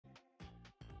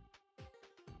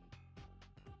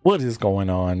What is going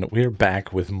on? We're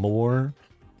back with more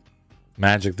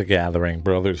Magic the Gathering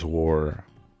Brothers War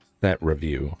set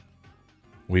review.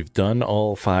 We've done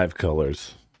all 5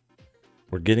 colors.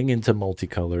 We're getting into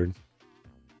multicolored.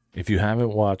 If you're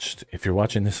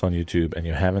watching this on YouTube and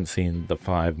you haven't seen the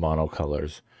 5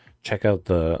 monocolors, check out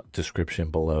the description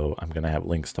below. I'm going to have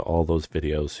links to all those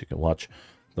videos so you can watch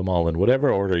them all in whatever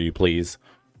order you please.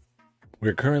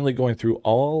 We're currently going through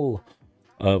all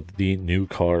of the new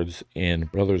cards in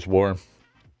Brothers War,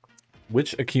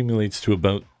 which accumulates to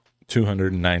about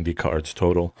 290 cards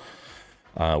total.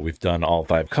 We've done all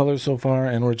 5 colors so far,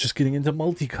 and we're just getting into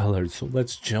multicolored, so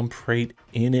let's jump right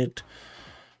in it.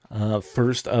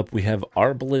 First up, we have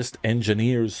Arbalest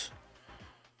Engineers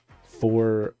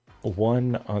for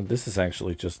one. This is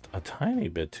actually just a tiny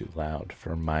bit too loud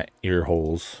for my ear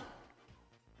holes.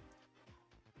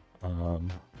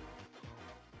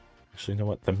 Actually, you know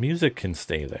what? The music can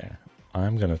stay there.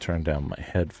 I'm going to turn down my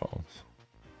headphones.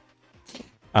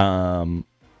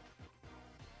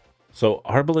 So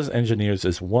Arbalest Engineers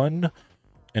is 1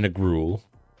 and a Gruul,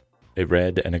 a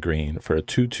red and a green, for a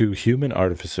 2/2 human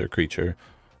artificer creature.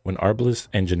 When Arbalest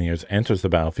Engineers enters the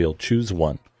battlefield, choose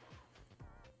 1.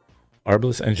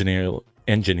 Arbalest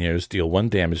Engineers deal 1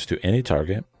 damage to any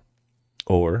target,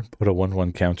 or put a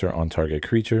 1/1 counter on target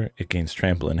creature. It gains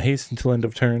trample and haste until end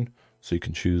of turn, so you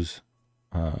can choose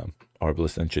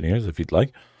Arbalest Engineers if you'd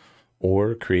like,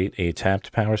 or create a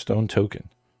tapped Power Stone token.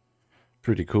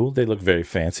 Pretty cool. They look very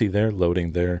fancy there,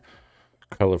 loading their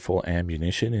colorful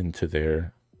ammunition into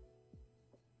their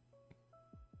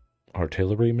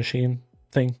artillery machine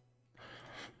thing.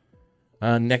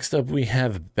 Next up, we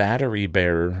have Battery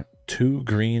Bearer, 2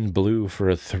 green blue for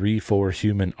a 3/4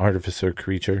 human artificer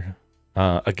creature.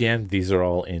 Again, these are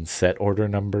all in set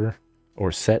number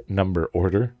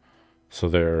order, so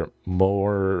they're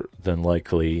more than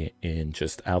likely in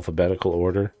just alphabetical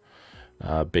order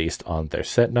based on their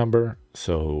set number.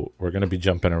 So we're going to be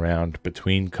jumping around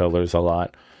between colors a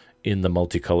lot in the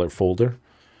multicolor folder.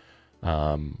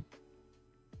 But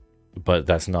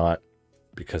that's not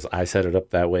because I set it up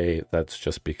that way. That's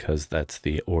just because that's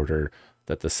the order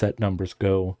that the set numbers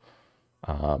go.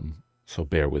 So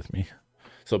bear with me.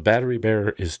 So Battery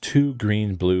Bearer is 2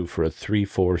 green blue for a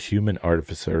 3/4 human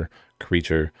artificer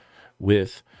creature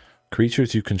with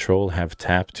creatures you control have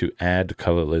tap to add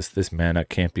colorless. This mana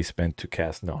can't be spent to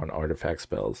cast non-artifact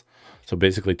spells. So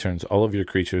basically turns all of your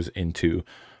creatures into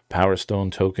Power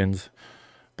Stone tokens,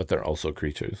 but they're also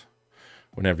creatures.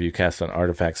 Whenever you cast an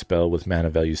artifact spell with mana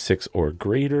value 6 or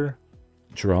greater,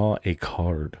 draw a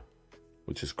card,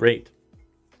 which is great.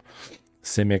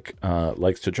 Simic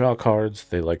likes to draw cards.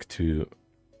 They like to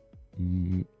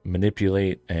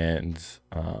manipulate and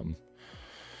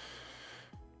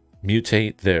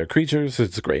mutate their creatures.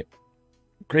 It's great.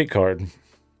 Great card.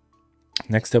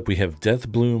 Next up, we have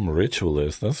Deathbloom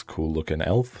Ritualist. That's a cool looking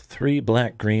elf. 3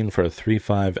 black green for a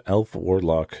 3/5 elf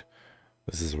warlock.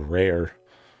 This is rare.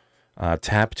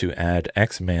 Tap to add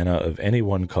X mana of any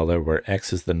one color, where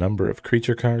X is the number of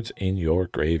creature cards in your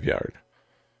graveyard.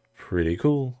 Pretty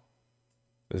cool.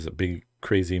 There's a big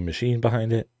crazy machine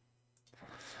behind it.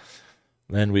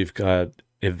 Then we've got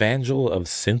Evangel of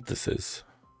Synthesis.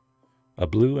 A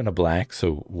blue and a black,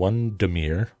 so 1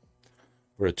 Dimir.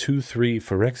 For a 2/3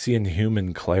 Phyrexian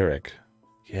human cleric.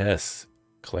 Yes,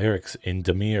 clerics in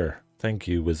Dimir. Thank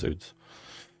you, wizards.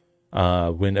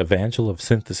 When Evangel of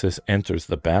Synthesis enters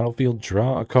the battlefield,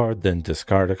 draw a card, then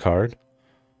discard a card.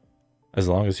 As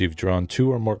long as you've drawn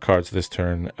 2 or more cards this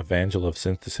turn, Evangel of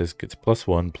Synthesis gets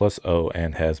 +1/+0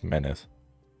 and has Menace.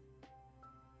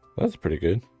 That's pretty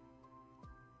good.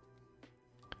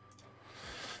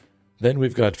 Then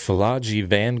we've got Philagi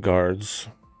Vanguard,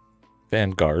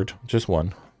 just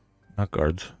 1, not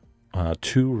guards.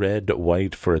 2 red,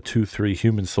 white for a 2/3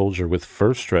 human soldier with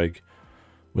first strike.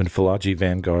 When Philagi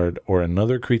Vanguard or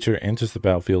another creature enters the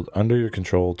battlefield under your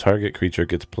control, target creature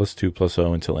gets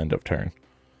 +2/+0 until end of turn.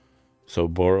 So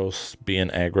Boros being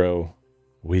aggro,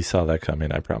 we saw that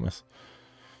coming, I promise.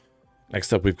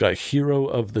 Next up, we've got Hero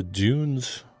of the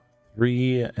Dunes,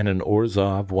 3 and an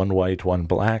Orzhov, 1 white, 1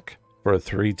 black. For a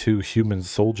 3/2 human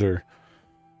soldier,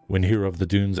 when Hero of the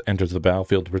Dunes enters the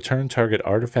battlefield, return target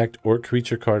artifact or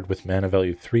creature card with mana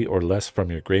value 3 or less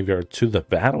from your graveyard to the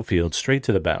battlefield, straight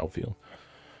to the battlefield.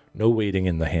 No waiting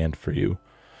in the hand for you.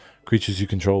 Creatures you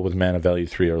control with mana value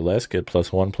 3 or less get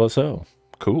 +1/+0.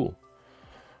 Cool.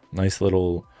 Nice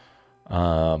little,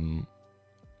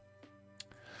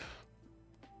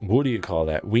 what do you call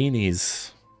that?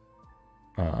 Weenies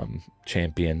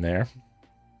champion there.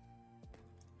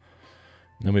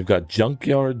 Then we've got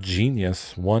Junkyard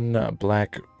Genius, 1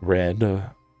 black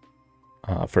red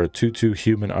For a 2/2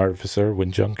 Human Artificer,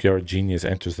 when Junkyard Genius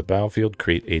enters the battlefield,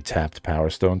 create a tapped Power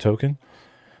Stone token.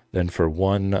 Then for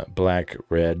 1 black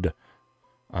red,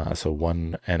 so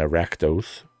 1 and a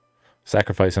Rakdos,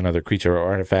 sacrifice another creature or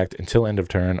artifact until end of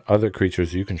turn. Other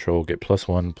creatures you control get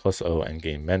 +1/+0 and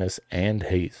gain menace and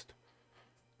haste.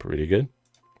 Pretty good.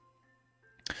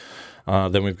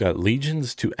 Then we've got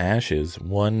Legions to Ashes,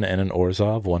 1 and an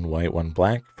Orzhov, 1 white, 1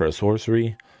 black for a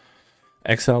sorcery.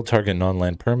 Exile target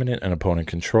non-land permanent an opponent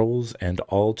controls and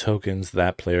all tokens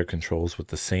that player controls with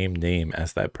the same name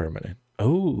as that permanent.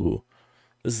 Oh,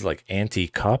 this is like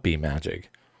anti-copy magic.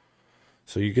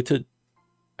 So you get to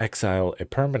exile a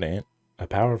permanent, a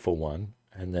powerful one,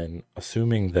 and then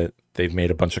assuming that they've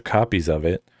made a bunch of copies of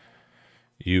it,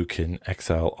 you can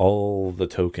exile all the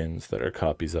tokens that are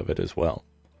copies of it as well.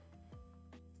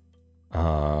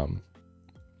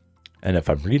 And if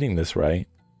I'm reading this right,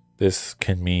 this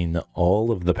can mean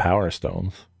all of the Power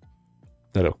Stones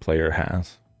that a player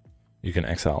has. You can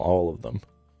exile all of them.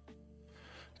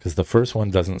 Because the first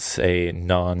one doesn't say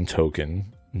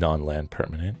non-token, non-land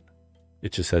permanent.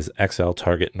 It just says exile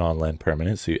target non-land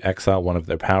permanent. So you exile one of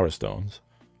their Power Stones.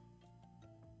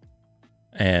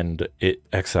 And it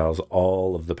exiles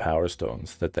all of the Power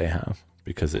Stones that they have.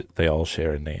 Because they all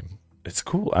share a name. It's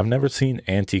cool. I've never seen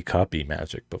anti-copy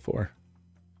magic before.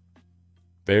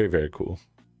 Very, very cool.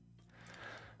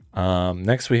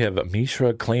 Next we have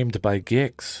Mishra Claimed by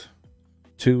Gix.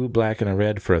 2 black and a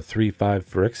red for a 3/5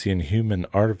 Phyrexian Human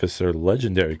Artificer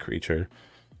legendary creature.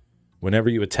 Whenever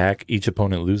you attack, each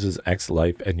opponent loses X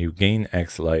life and you gain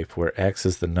X life, where X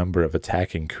is the number of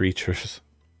attacking creatures.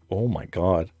 Oh my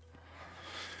god.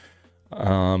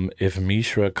 If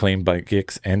Mishra Claimed by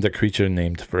Gix and a creature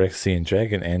named Phyrexian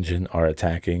Dragon Engine are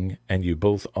attacking, and you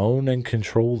both own and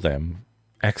control them,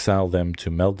 exile them to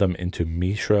meld them into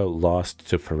Mishra Lost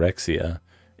to Phyrexia.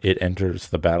 It enters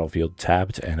the battlefield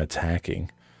tapped and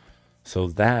attacking. So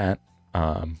that,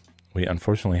 we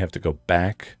unfortunately have to go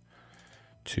back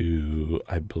to,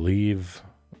 I believe,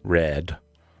 red.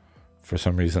 For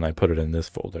some reason, I put it in this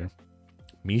folder.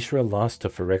 Mishra Lost to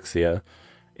Phyrexia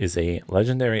is a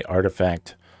legendary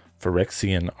artifact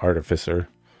Phyrexian Artificer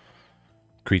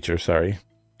creature,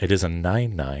 It is a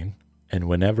 9/9. And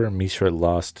whenever Mishra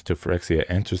Lost to Phyrexia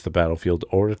enters the battlefield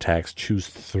or attacks, choose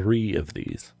 3 of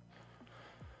these.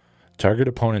 Target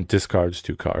opponent discards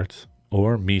 2 cards,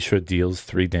 or Mishra deals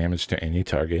 3 damage to any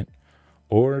target,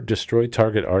 or destroy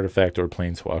target artifact or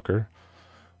planeswalker,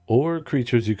 or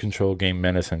creatures you control gain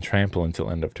menace and trample until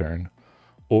end of turn,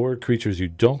 or creatures you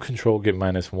don't control get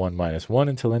 -1/-1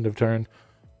 until end of turn,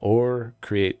 or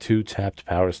create 2 tapped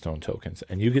Power Stone tokens.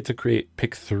 And you get to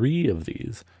pick 3 of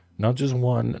these. Not just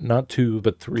 1, not 2,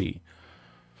 but 3.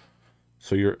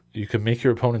 So you can make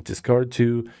your opponent discard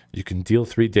 2. You can deal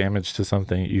 3 damage to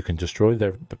something. You can destroy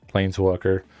their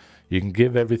planeswalker. You can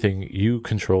give everything you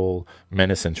control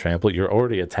menace and trample. You're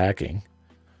already attacking,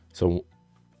 so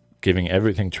giving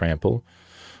everything trample.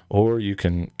 Or you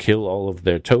can kill all of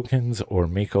their tokens, or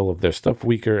make all of their stuff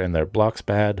weaker and their blocks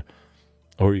bad.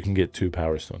 Or you can get 2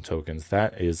 Power Stone tokens.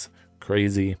 That is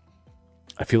crazy.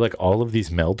 I feel like all of these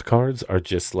meld cards are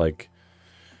just like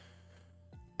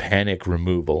panic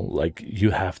removal. Like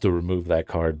you have to remove that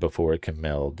card before it can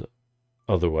meld.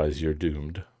 Otherwise you're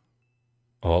doomed.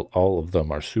 All of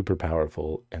them are super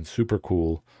powerful and super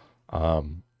cool.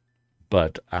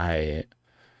 But I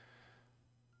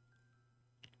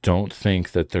don't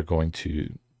think that they're going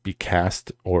to be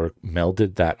cast or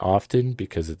melded that often,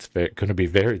 because it's going to be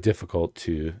very difficult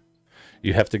to...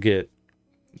 You have to get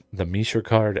the Mishra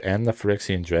card and the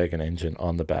Phyrexian Dragon Engine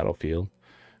on the battlefield,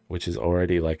 which is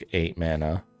already like 8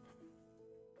 mana.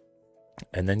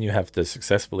 And then you have to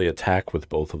successfully attack with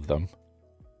both of them.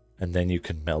 And then you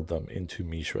can meld them into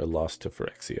Mishra Lost to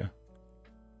Phyrexia.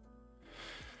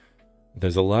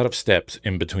 There's a lot of steps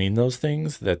in between those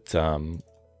things that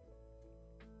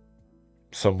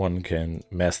someone can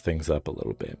mess things up a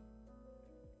little bit.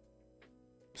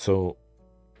 So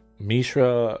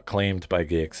Mishra Claimed by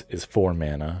Gix is 4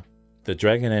 mana. The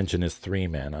Dragon Engine is 3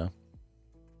 mana.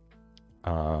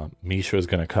 Mishra is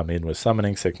going to come in with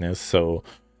Summoning Sickness. So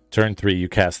turn 3, you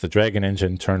cast the Dragon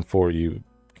Engine. Turn 4, you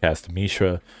cast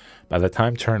Mishra. By the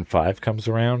time turn 5 comes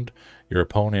around, your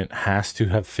opponent has to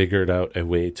have figured out a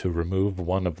way to remove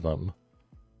one of them.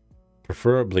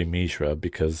 Preferably Mishra,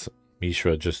 because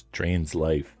Mishra just drains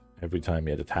life every time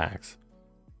it attacks.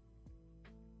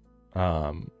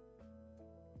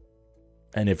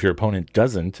 And if your opponent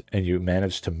doesn't, and you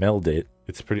manage to meld it,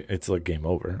 it's like game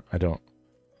over.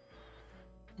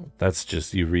 That's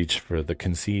just, you reach for the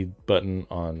concede button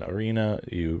on Arena,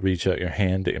 you reach out your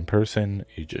hand in person,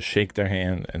 you just shake their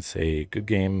hand and say, good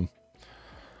game.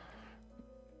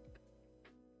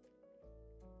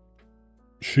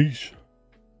 Sheesh.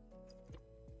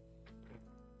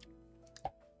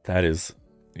 That is,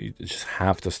 you just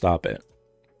have to stop it.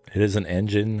 It is an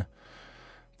engine.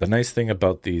 The nice thing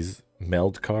about these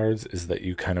meld cards is that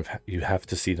you you have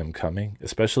to see them coming,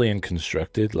 especially in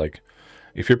constructed. Like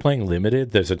if you're playing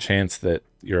limited, there's a chance that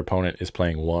your opponent is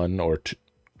playing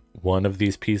one of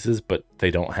these pieces, but they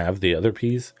don't have the other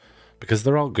piece because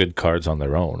they're all good cards on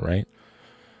their own, right?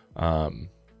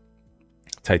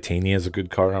 Titania is a good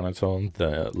card on its own.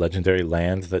 The legendary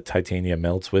land that Titania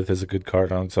melts with is a good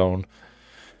card on its own.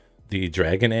 The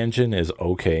Dragon Engine is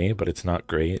okay, but it's not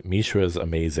great. Mishra is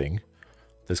amazing.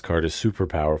 This card is super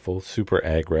powerful, super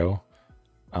aggro.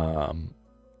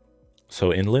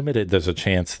 So in limited, there's a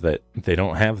chance that they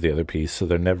don't have the other piece, so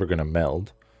they're never going to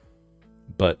meld.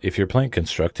 But if you're playing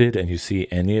constructed and you see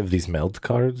any of these meld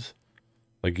cards,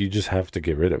 like you just have to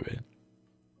get rid of it.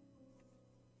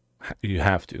 You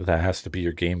have to. That has to be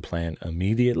your game plan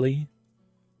immediately.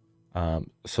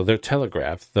 So they're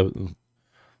telegraphed. The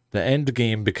end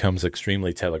game becomes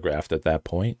extremely telegraphed at that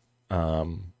point,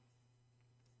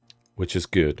 which is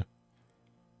good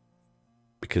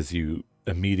because you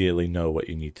immediately know what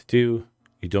you need to do.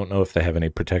 You don't know if they have any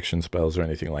protection spells or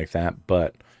anything like that,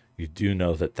 but you do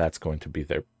know that that's going to be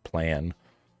their plan,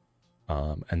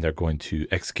 and they're going to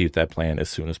execute that plan as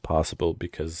soon as possible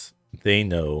because they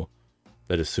know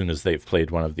that as soon as they've played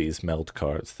one of these meld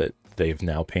cards that they've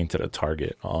now painted a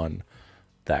target on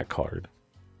that card.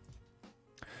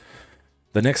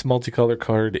 The next multicolor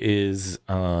card is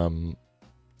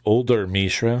older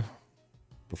Mishra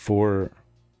before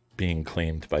being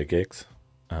claimed by Gix.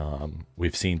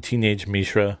 We've seen teenage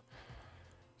Mishra.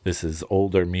 This is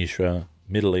older Mishra,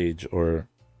 middle age or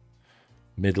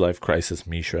midlife crisis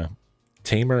Mishra.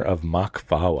 Tamer of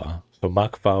Moxfield. So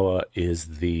Moxfield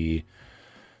is the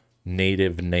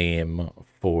native name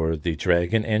for the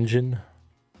dragon engine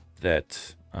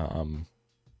that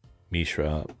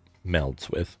Mishra melds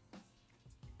with.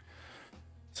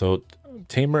 So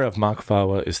Tamer of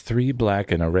Moxfield is 3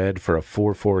 black and a red for a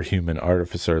 4/4 human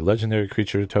artificer legendary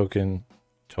creature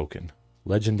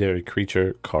legendary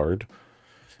creature card.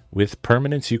 With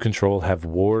permanents you control have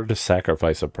ward,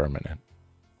 sacrifice a permanent.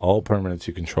 All permanents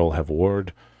you control have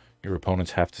ward. Your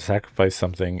opponents have to sacrifice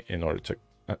something in order to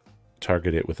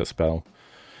target it with a spell.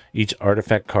 Each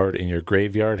artifact card in your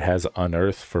graveyard has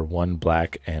unearth for 1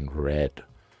 black and red.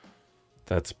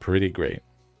 That's pretty great.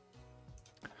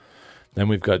 Then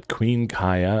we've got Queen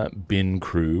Kaya bin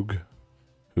Krug,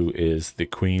 who is the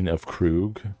Queen of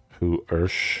Krug, who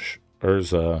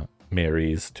Urza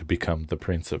marries to become the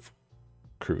Prince of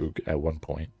Krug at one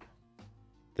point.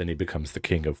 Then he becomes the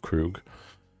King of Krug.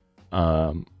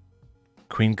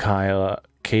 Queen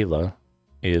Kayla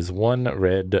is 1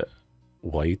 red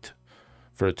white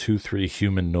for a 2/3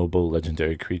 human noble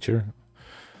legendary creature.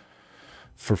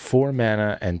 For 4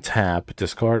 mana and tap,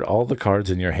 discard all the cards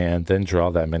in your hand, then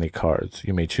draw that many cards.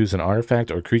 You may choose an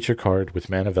artifact or creature card with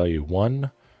mana value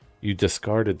 1. You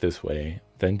discard it this way,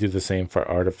 then do the same for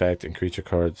artifact and creature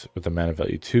cards with a mana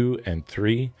value 2 and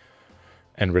 3,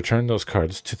 and return those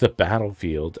cards to the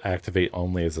battlefield, activate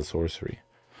only as a sorcery.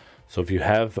 So if you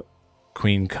have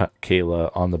Queen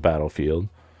Kayla on the battlefield,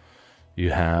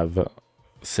 you have,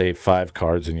 say, 5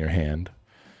 cards in your hand,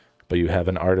 but you have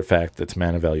an artifact that's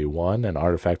mana value 1, an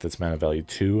artifact that's mana value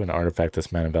 2, an artifact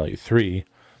that's mana value 3.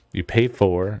 You pay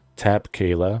 4, tap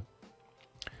Kayla,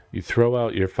 you throw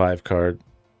out your 5-card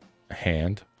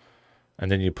hand,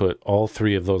 and then you put all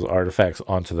 3 of those artifacts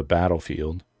onto the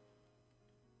battlefield,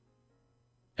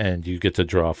 and you get to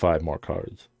draw 5 more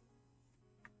cards.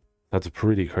 That's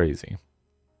pretty crazy.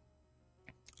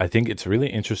 I think it's really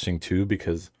interesting too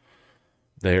because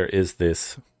there is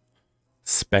this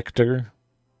specter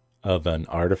of an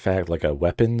artifact, like a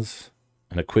weapons,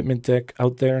 an equipment deck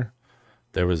out there.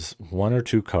 There was 1 or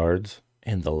 2 cards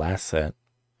in the last set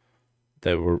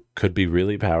that could be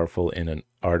really powerful in an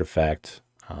artifact,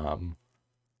 in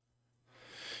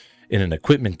an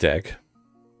equipment deck.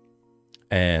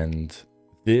 And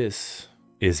this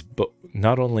is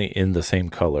not only in the same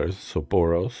colors, so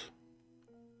Boros,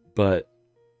 but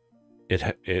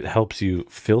it helps you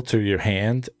filter your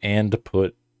hand and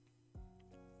put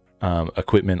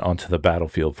equipment onto the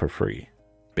battlefield for free,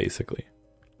 basically.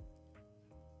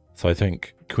 So I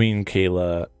think Queen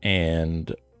Kayla,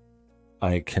 and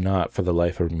I cannot for the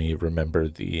life of me remember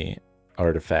the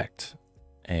artifact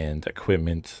and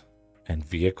equipment and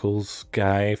vehicles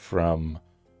guy from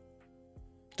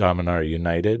Dominar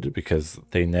United, because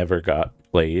they never got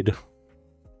played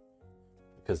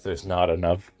because there's not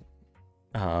enough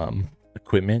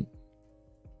equipment.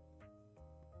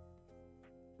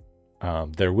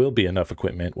 There will be enough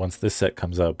equipment once this set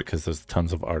comes out because there's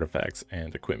tons of artifacts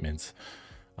and equipments,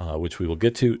 which we will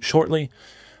get to shortly.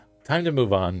 Time to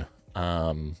move on.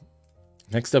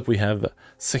 Next up, we have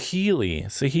Saheeli.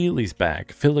 Saheeli's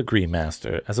back. Filigree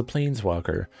Master as a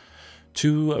Planeswalker.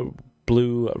 2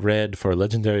 blue, red for a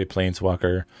legendary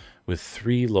Planeswalker with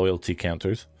 3 loyalty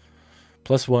counters.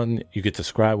 +1, you get to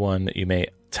scry 1. You may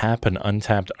tap an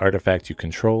untapped artifact you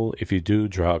control. If you do,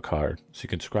 draw a card. So you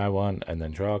can scry 1 and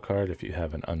then draw a card if you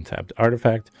have an untapped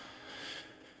artifact.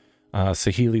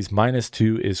 Saheeli's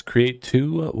 -2 is create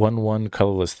 2 1/1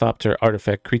 colorless Thopter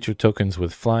artifact creature tokens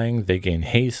with flying. They gain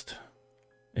haste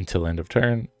until end of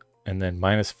turn. And then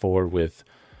 -4 with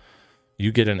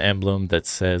you get an emblem that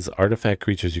says artifact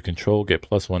creatures you control get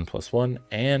 +1/+1,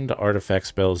 and artifact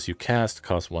spells you cast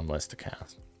cost 1 less to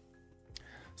cast.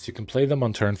 So you can play them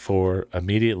on turn 4,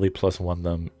 immediately +1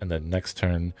 them, and then next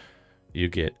turn you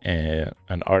get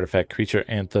an artifact creature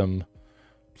anthem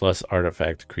plus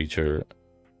artifact creature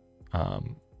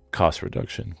cost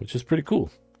reduction, which is pretty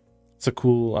cool. It's a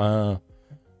cool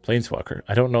Planeswalker.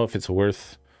 I don't know if it's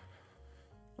worth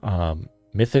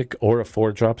Mythic or a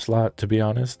 4-drop slot, to be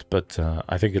honest, but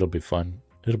I think it'll be fun.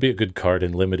 It'll be a good card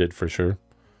in Limited for sure.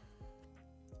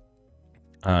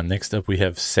 Next up, we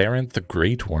have Sarenth the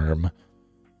Great Worm.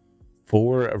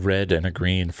 4 red and a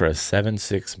green for a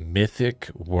 7/6 Mythic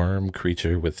Worm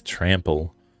creature with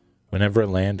Trample. Whenever a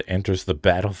land enters the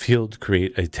battlefield,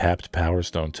 create a tapped Power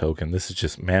Stone token. This is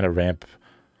just mana ramp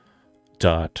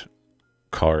dot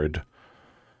card.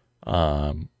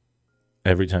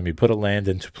 Every time you put a land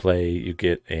into play, you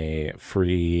get a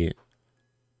free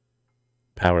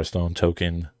Power Stone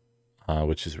token,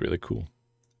 which is really cool.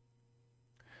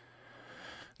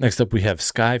 Next up, we have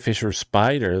Skyfisher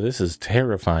Spider. This is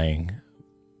terrifying.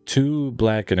 2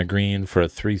 black and a green for a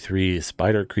 3/3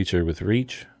 spider creature with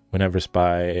reach. Whenever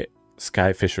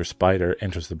Skyfisher Spider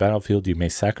enters the battlefield, you may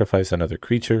sacrifice another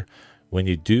creature. When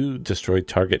you do, destroy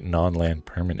target non-land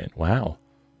permanent. Wow.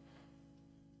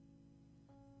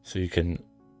 So you can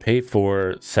pay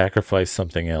for, sacrifice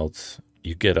something else.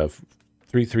 You get a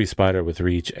 3/3 spider with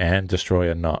reach and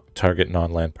destroy a target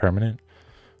non-land permanent.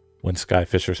 When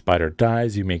Skyfisher Spider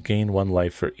dies, you may gain 1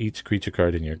 life for each creature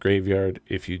card in your graveyard.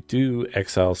 If you do,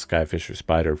 exile Skyfisher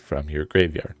Spider from your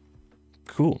graveyard.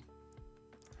 Cool.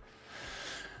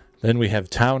 Then we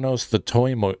have Taunos the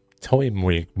Toy Maker.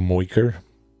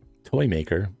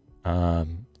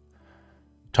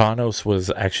 Taunos was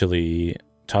actually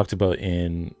talked about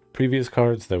in previous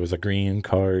cards. There was a green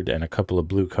card and a couple of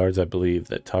blue cards, I believe,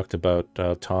 that talked about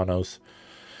Taunos.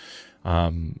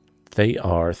 They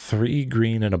are 3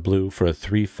 green and a blue for a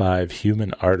 3/5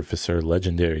 Human Artificer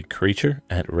legendary creature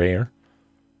at rare.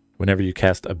 Whenever you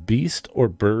cast a beast or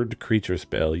bird creature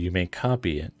spell, you may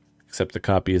copy it, except the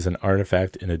copy is an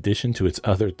artifact in addition to its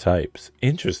other types.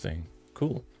 Interesting.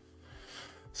 Cool.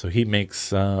 So he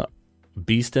makes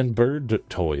beast and bird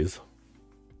toys.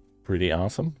 Pretty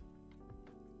awesome.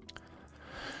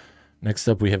 Next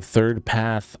up, we have Third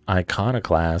Path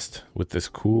Iconoclast with this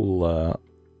cool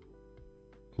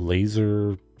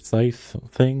laser scythe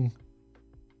thing.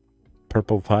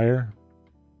 Purple fire.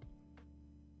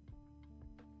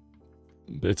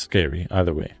 It's scary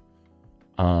either way.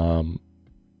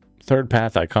 Third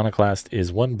Path Iconoclast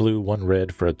is 1 blue, 1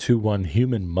 red for a 2/1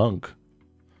 human monk.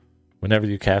 Whenever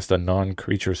you cast a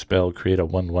non-creature spell, create a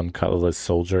 1/1 colorless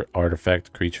soldier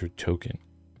artifact creature token.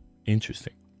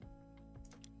 Interesting.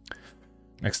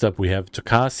 Next up, we have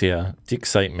Tokasia,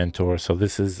 Dixite Mentor. So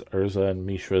this is Urza and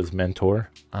Mishra's mentor.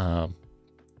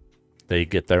 They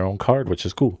get their own card, which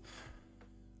is cool.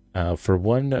 For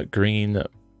 1 green,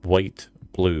 white,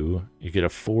 blue, you get a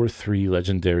 4/3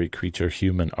 legendary creature,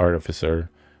 Human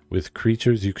Artificer. With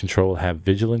creatures you control, have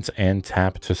vigilance and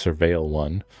tap to surveil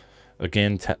 1.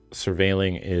 Again,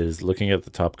 surveilling is looking at the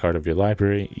top card of your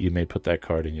library. You may put that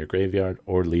card in your graveyard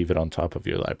or leave it on top of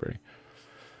your library.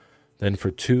 Then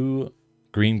for 2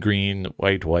 green, green,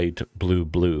 white, white, blue,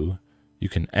 blue, you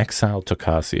can exile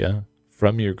Tokasia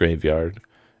from your graveyard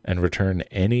and return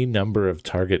any number of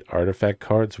target artifact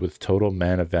cards with total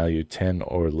mana value 10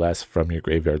 or less from your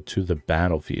graveyard to the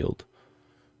battlefield.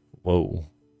 Whoa.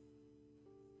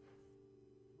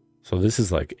 So this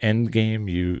is like end game.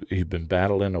 You've been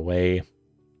battling away.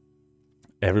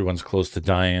 Everyone's close to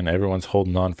dying. Everyone's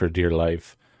holding on for dear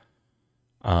life.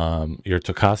 Your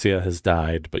Tokasia has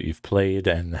died, but you've played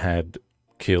and had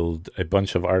killed a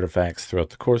bunch of artifacts throughout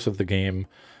the course of the game.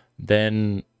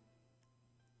 Then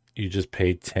you just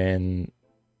pay 10,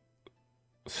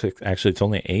 6, actually it's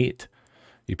only 8.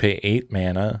 You pay 8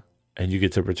 mana and you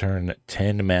get to return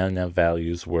 10 mana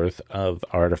values worth of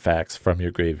artifacts from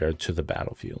your graveyard to the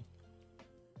battlefield.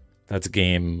 That's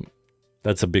game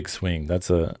That's a big swing.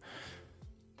 That's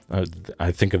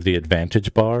I think of the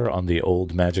advantage bar on the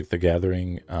old Magic the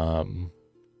Gathering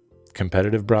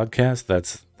competitive broadcast.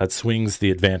 That swings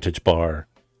the advantage bar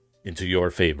into your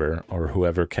favor, or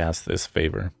whoever casts this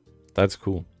favor. That's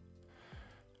cool.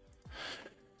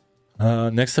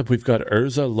 Next up, we've got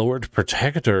Urza Lord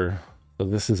Protector. So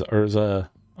this is Urza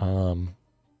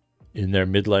in their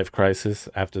midlife crisis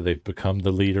after they've become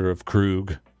the leader of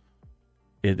Krug.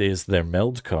 It is their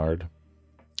meld card.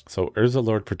 So Urza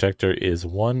Lord Protector is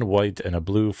 1 white and a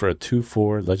blue for a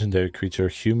 2/4 legendary creature,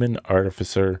 human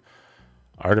artificer.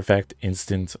 Artifact,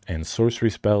 instant, and sorcery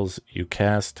spells you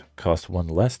cast cost 1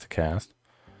 less to cast.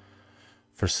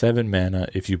 For 7 mana,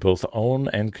 if you both own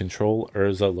and control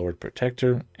Urza Lord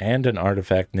Protector and an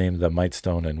artifact named the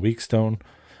Mightstone and Weakstone,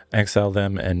 exile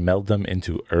them and meld them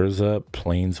into Urza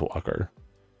Planeswalker.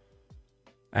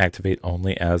 Activate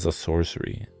only as a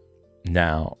sorcery.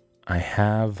 Now, I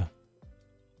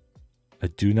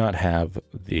do not have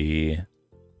the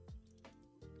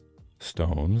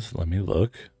stones. Let me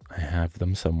look. I have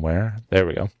them somewhere. There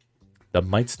we go. The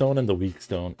Mightstone and the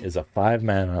Weakstone is a 5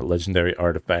 mana legendary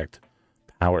artifact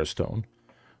Power Stone.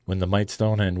 When the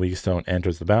Mightstone and Weakstone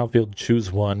enters the battlefield,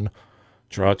 choose 1,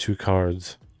 draw 2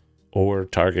 cards, or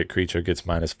target creature gets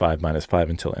 -5/-5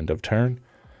 until end of turn.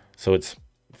 So it's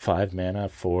 5 mana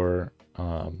for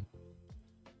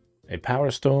a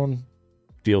Power Stone,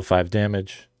 deal 5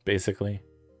 damage, basically.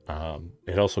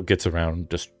 It also gets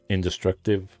around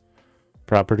indestructible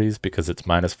properties because it's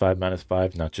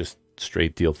 -5/-5, not just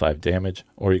straight deal 5 damage,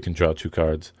 or you can draw 2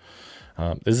 cards.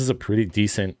 This is a pretty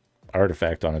decent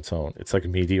artifact on its own. It's like a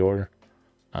meteor,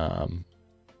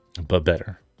 but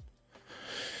better.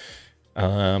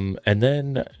 And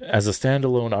then as a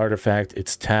standalone artifact,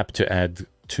 it's tapped to add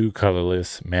 2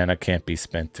 colorless. Mana can't be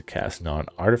spent to cast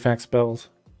non-artifact spells.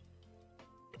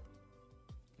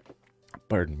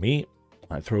 Pardon me,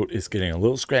 my throat is getting a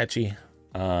little scratchy.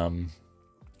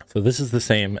 So this is the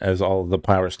same as all of the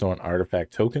Power Stone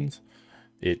artifact tokens.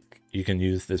 You can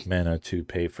use this mana to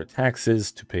pay for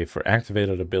taxes, to pay for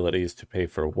activated abilities, to pay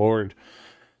for ward,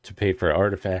 to pay for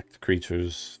artifact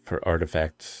creatures, for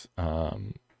artifact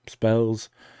spells.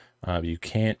 You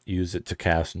can't use it to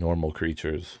cast normal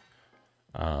creatures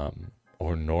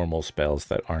or normal spells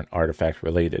that aren't artifact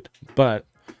related. But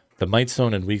the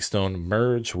Mightstone and Weakstone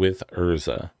merge with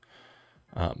Urza.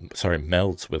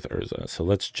 Melds with Urza. So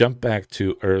let's jump back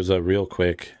to Urza real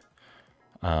quick.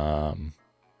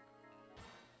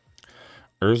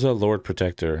 Urza Lord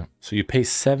Protector. So you pay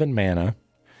 7 mana.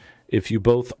 If you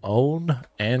both own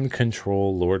and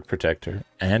control Lord Protector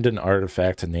and an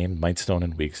artifact named Mightstone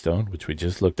and Weakstone, which we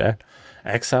just looked at,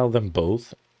 exile them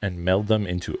both and meld them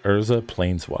into Urza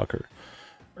Planeswalker.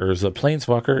 Urza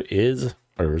Planeswalker is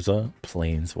Urza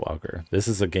Planeswalker. This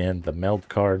is again the meld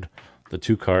card. The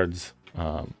 2 cards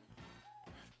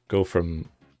go from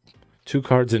 2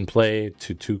 cards in play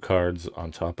to 2 cards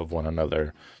on top of one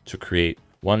another to create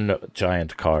 1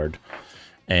 giant card.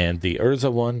 And the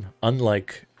Urza one,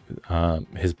 unlike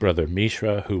his brother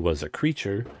Mishra, who was a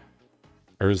creature,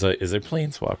 Urza is a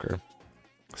planeswalker.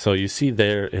 So you see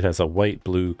there, it has a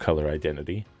white-blue color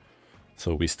identity.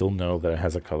 So we still know that it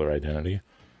has a color identity.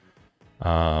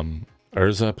 Urza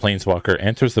Planeswalker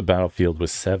enters the battlefield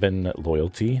with 7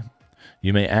 loyalty.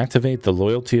 You may activate the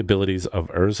loyalty abilities of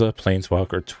Urza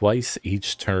Planeswalker twice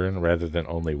each turn rather than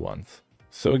only once.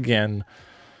 So again,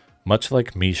 much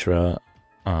like Mishra,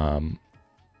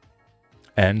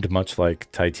 and much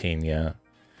like Titania,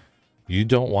 you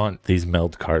don't want these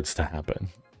meld cards to happen.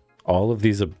 All of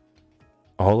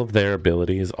their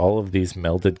abilities, all of these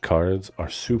melded cards are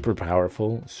super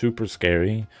powerful, super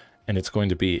scary, and it's going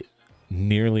to be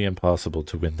nearly impossible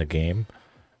to win the game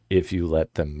if you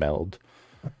let them meld.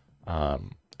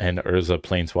 And Urza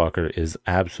Planeswalker is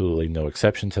absolutely no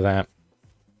exception to that.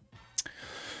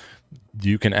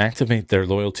 You can activate their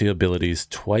loyalty abilities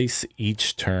twice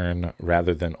each turn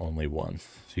rather than only once.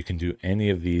 So you can do any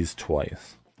of these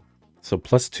twice. So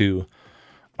 +2,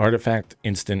 artifact,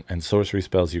 instant, and sorcery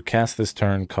spells you cast this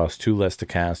turn cost 2 less to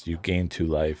cast. You gain 2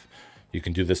 life. You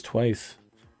can do this twice.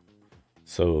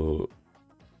 So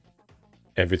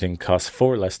everything costs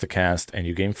 4 less to cast and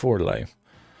you gain 4 life.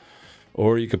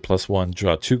 Or you could +1,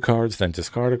 draw 2 cards, then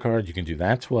discard a card. You can do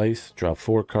that twice. Draw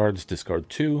 4 cards, discard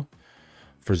 2.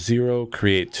 For 0,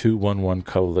 create 2 1/1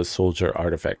 colorless soldier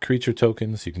artifact creature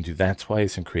tokens. You can do that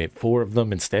twice and create 4 of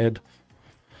them instead.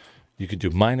 You could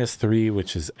do -3,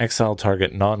 which is exile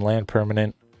target non-land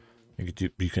permanent.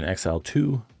 You can exile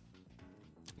 2.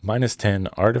 -10,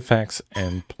 artifacts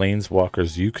and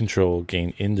planeswalkers you control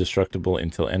gain indestructible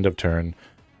until end of turn,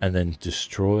 and then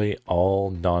destroy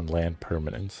all non-land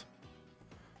permanents.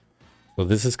 So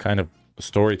this is kind of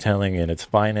storytelling in its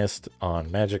finest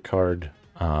on Magic card.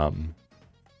 All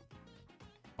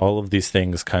of these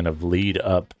things kind of lead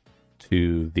up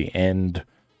to the end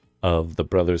of the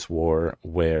Brothers' War,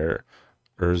 where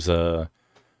Urza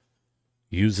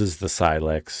uses the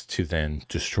Silex to then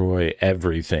destroy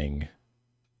everything,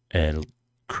 and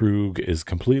Krug is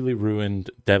completely ruined,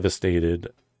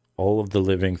 devastated. All of the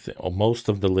living, most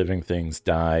of the living things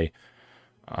die.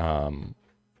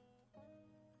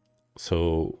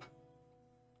 So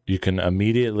you can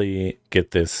immediately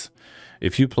get this.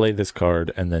 If you play this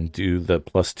card and then do the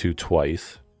 +2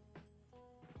 twice,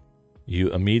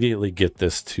 you immediately get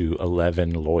this to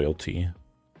 11 loyalty.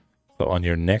 So on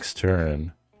your next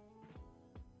turn,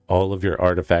 all of your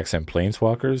artifacts and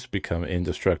planeswalkers become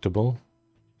indestructible,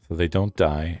 so they don't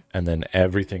die, and then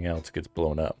everything else gets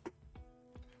blown up.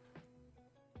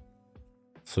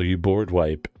 So you board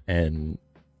wipe, and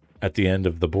at the end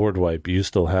of the board wipe, you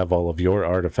still have all of your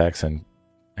artifacts and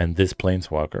this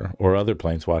planeswalker, or other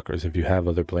planeswalkers if you have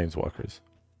other planeswalkers.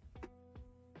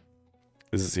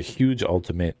 This is a huge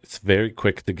ultimate. It's very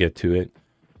quick to get to it.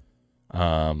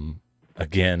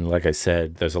 Again, like I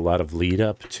said, there's a lot of lead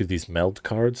up to these meld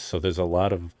cards, so there's a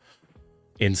lot of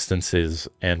instances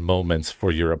and moments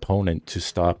for your opponent to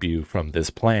stop you from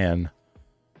this plan,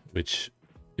 which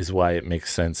is why it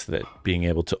makes sense that being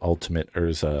able to ultimate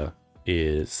Urza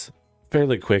is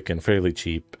fairly quick and fairly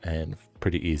cheap and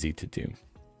pretty easy to do,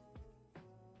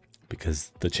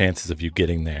 because the chances of you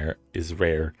getting there is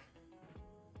rare.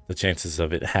 The chances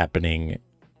of it happening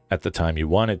at the time you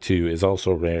want it to is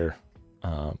also rare.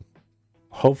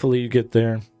 Hopefully you get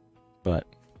there, but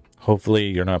hopefully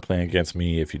you're not playing against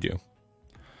me if you do.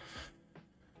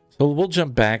 So we'll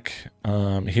jump back.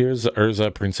 Here's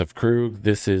Urza, Prince of Krug.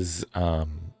 This is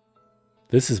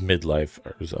midlife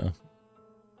Urza.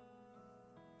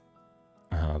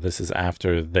 This is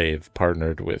after they've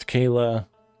partnered with Kayla.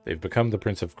 They've become the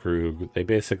Prince of Krug. They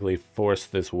basically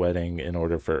forced this wedding in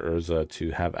order for Urza to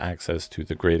have access to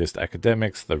the greatest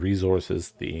academics, the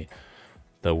resources, the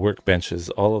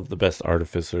workbenches. All of the best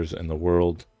artificers in the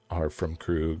world are from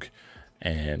Krug,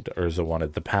 and Urza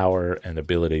wanted the power and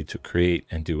ability to create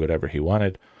and do whatever he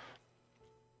wanted.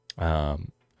 So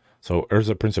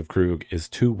Urza, Prince of Krug, is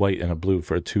 2 white and a blue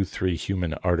for a 2/3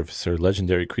 human artificer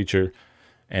legendary creature,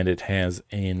 and it has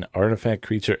an artifact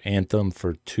creature anthem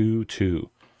for 2/2.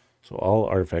 So all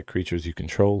artifact creatures you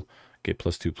control get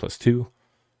 +2/+2.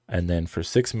 And then for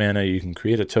 6 mana, you can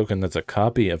create a token that's a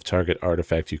copy of target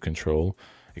artifact you control,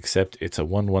 except it's a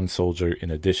 1/1 soldier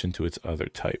in addition to its other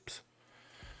types.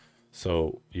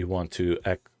 So you want to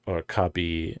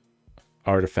copy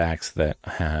artifacts that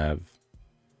have,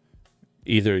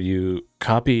 either you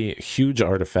copy huge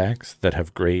artifacts that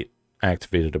have great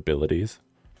activated abilities,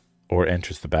 or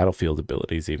enters the battlefield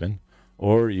abilities even,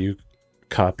 or you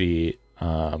copy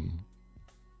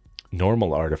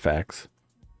normal artifacts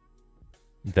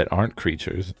that aren't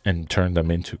creatures and turn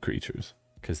them into creatures,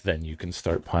 because then you can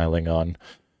start piling on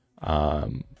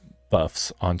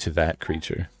buffs onto that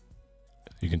creature.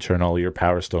 You can turn all your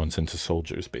power stones into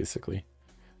soldiers basically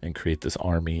and create this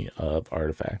army of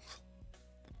artifacts.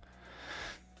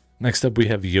 Next up we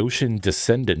have Yoshin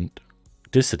Dissident.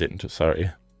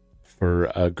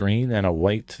 For a green and a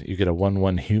white, you get a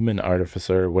 1/1 human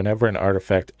artificer. Whenever an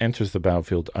artifact enters the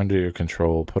battlefield under your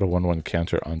control, put a 1/1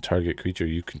 counter on target creature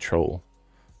you control.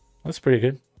 That's pretty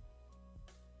good.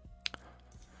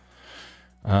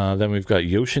 Then we've got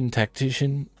Yoshin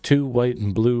Tactician, 2 white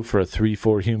and blue for a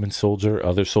 3/4 human soldier.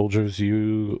 Other soldiers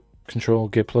you control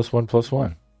get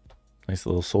 +1/+1. Nice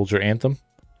little soldier anthem.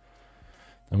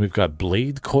 Then we've got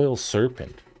Blade Coil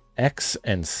Serpent, X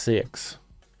and 6.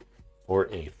 For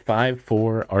a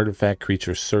 5/4 artifact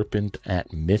creature serpent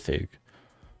at Mythic.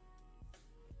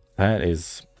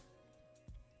 This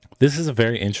is a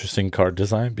very interesting card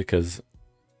design, because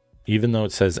even though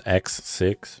it says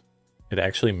X6, it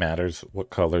actually matters what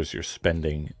colors you're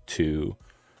spending to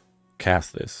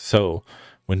cast this. So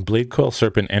when Blade Coil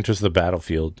Serpent enters the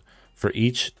battlefield, for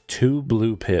each 2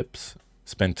 blue pips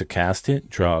spent to cast it,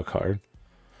 draw a card.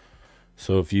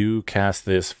 So if you cast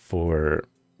this for,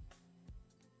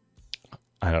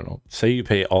 I don't know, say you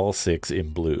pay all 6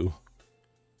 in blue,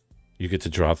 you get to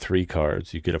draw 3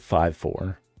 cards. You get a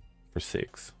 5/4 for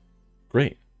 6.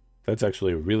 Great. That's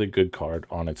actually a really good card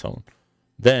on its own.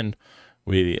 Then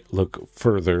we look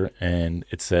further, and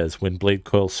it says, when Blade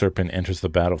Coil Serpent enters the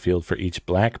battlefield, for each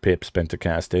black pip spent to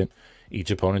cast it, each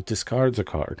opponent discards a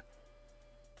card.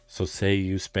 So say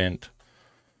you spent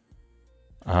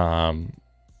 4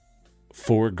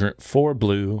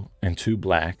 blue and 2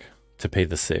 black to pay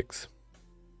the 6.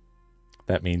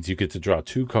 That means you get to draw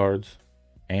 2 cards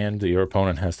and your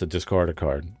opponent has to discard a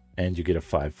card, and you get a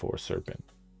 5/4 Serpent.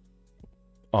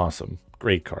 Awesome.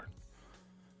 Great card.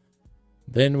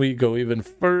 Then we go even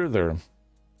further.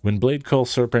 When Blade Call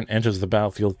Serpent enters the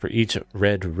battlefield, for each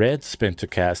red spent to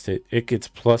cast it, it gets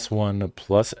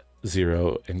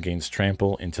 +1/+0 and gains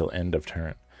trample until end of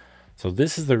turn. So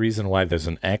this is the reason why there's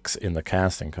an X in the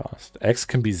casting cost. X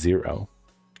can be 0.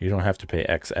 You don't have to pay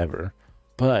X ever.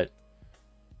 But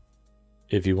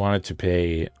if you wanted to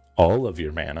pay all of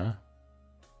your mana,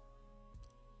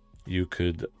 you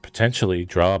could potentially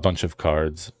draw a bunch of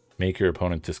cards, make your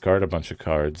opponent discard a bunch of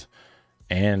cards,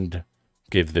 and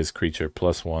give this creature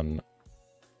 +1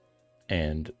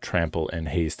 and trample and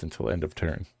haste until end of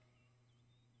turn.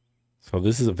 So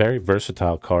this is a very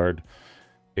versatile card.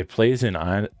 It plays in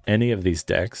any of these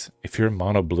decks. If you're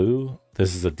mono blue,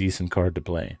 this is a decent card to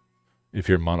play. If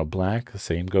you're mono black, the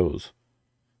same goes.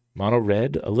 Mono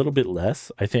red, a little bit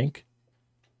less, I think.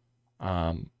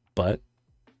 But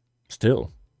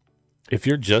still, if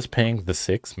you're just paying the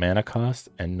 6 mana cost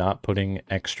and not putting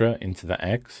extra into the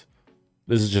X,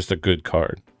 this is just a good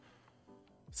card.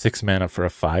 6 mana for a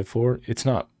 5/4. It's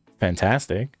not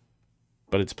fantastic,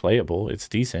 but it's playable. It's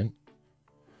decent.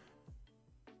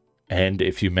 And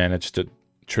if you manage to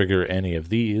trigger any of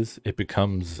these, it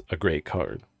becomes a great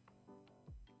card.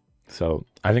 So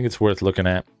I think it's worth looking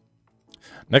at.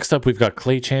 Next up, we've got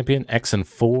Clay Champion, X and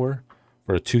 4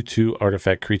 for a 2/2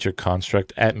 artifact creature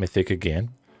construct at Mythic again.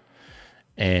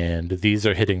 And these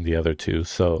are hitting the other two.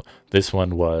 So this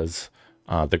one was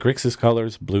the Grixis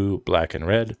colors, blue, black, and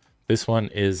red. This one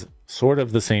is sort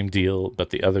of the same deal, but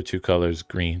the other two colors,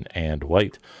 green and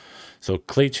white. So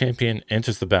Clay Champion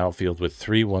enters the battlefield with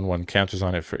 3/1/1 counters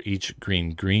on it for each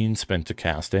green spent to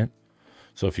cast it.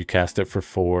 So if you cast it for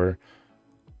 4,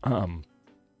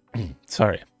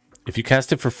 if you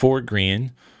cast it for 4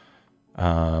 green,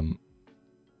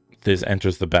 this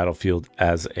enters the battlefield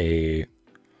as a,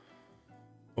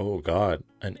 oh god,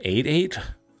 an 8/8?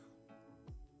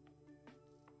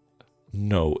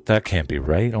 No, that can't be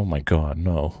right. Oh my god,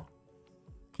 no.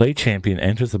 Clay Champion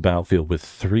enters the battlefield with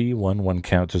 3/1/1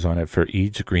 counters on it for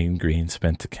each green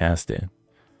spent to cast it.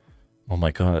 Oh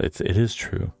my god, it is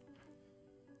true.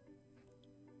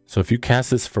 So if you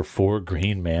cast this for 4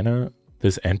 green mana,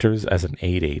 this enters as an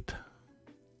 8/8.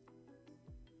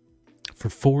 For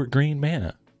 4 green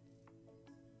mana.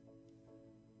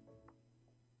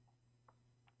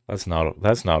 That's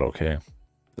not okay.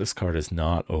 This card is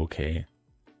not okay.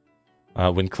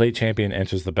 When Clay Champion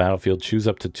enters the battlefield, choose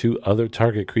up to 2 other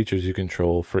target creatures you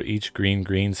control. For each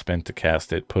green spent to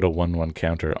cast it, put a 1/1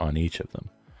 counter on each of them.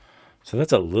 So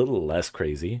that's a little less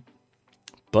crazy.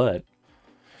 But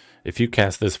if you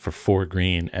cast this for 4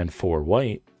 green and 4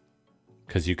 white,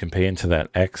 because you can pay into that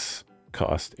X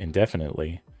cost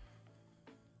indefinitely,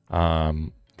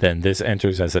 then this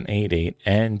enters as an 8/8,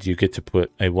 and you get to put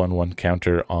a 1/1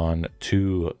 counter on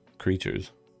 2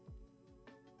 creatures.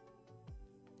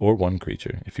 Or 1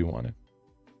 creature, if you want it.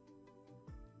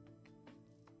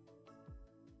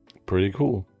 Pretty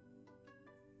cool.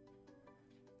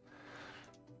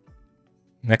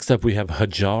 Next up, we have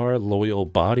Hajar Loyal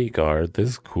Bodyguard. This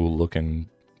is cool looking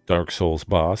Dark Souls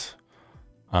boss.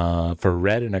 For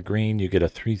red and a green, you get a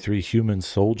 3/3 human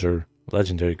soldier,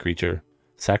 legendary creature.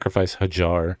 Sacrifice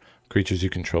Hajar. Creatures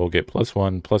you control get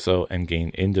 +1/+0 and gain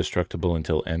indestructible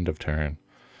until end of turn.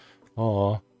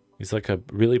 Aww. He's like a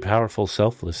really powerful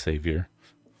selfless savior.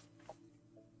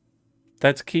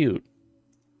 That's cute.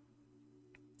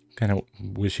 Kind of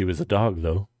wish he was a dog,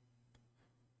 though.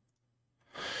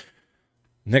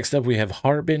 Next up, we have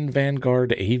Harbin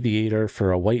Vanguard Aviator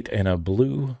for a white and a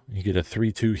blue. You get a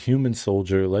 3/2 human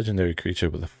soldier, legendary creature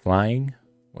with a flying.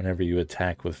 Whenever you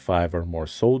attack with 5 or more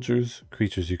soldiers,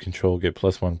 creatures you control get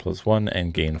 +1/+1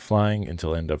 and gain flying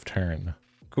until end of turn.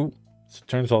 Cool. So it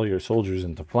turns all your soldiers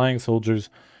into flying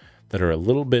soldiers that are a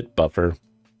little bit buffer.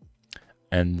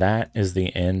 And that is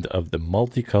the end of the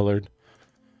multicolored.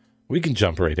 We can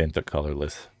jump right into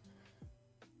colorless.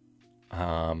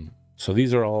 So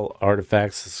these are all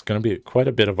artifacts. It's going to be quite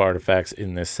a bit of artifacts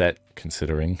in this set,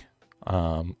 considering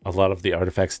a lot of the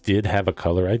artifacts did have a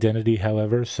color identity,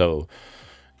 however. So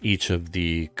each of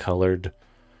the colored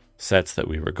sets that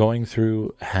we were going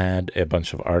through had a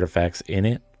bunch of artifacts in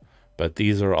it. But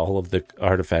these are all of the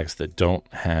artifacts that don't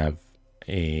have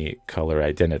a color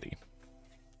identity.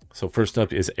 So first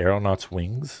up is Aeronaut's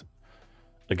Wings.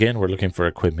 Again, we're looking for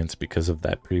equipments because of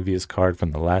that previous card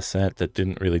from the last set that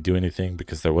didn't really do anything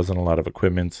because there wasn't a lot of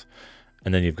equipments.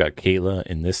 And then you've got Kayla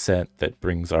in this set that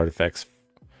brings artifacts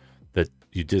that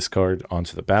you discard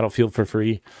onto the battlefield for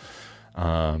free.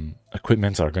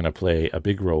 Equipments are going to play a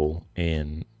big role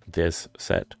in this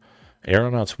set.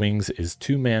 Aeronaut's Wings is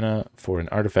 2 mana for an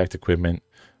artifact equipment.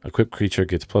 Equipped creature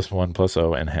gets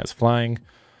 +1/+0 and has flying.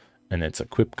 And its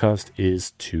equip cost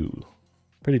is 2.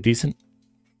 Pretty decent.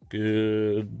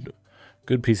 Good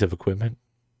piece of equipment.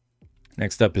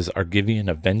 Next up is Argivian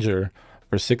Avenger.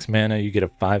 For 6 mana, you get a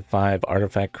 5/5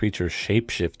 artifact creature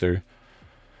shapeshifter.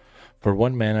 For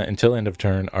 1 mana, until end of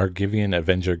turn, Argivian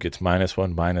Avenger gets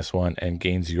 -1/-1 and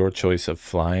gains your choice of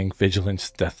flying,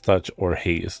 vigilance, death touch, or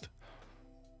haste.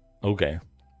 Okay.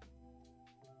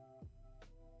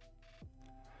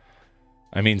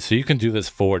 I mean, so you can do this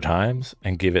 4 times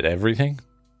and give it everything.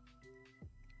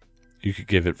 You could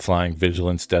give it flying,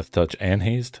 vigilance, death touch, and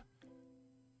haste.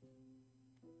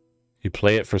 You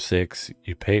play it for 6,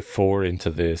 you pay 4 into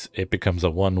this, it becomes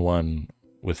a 1/1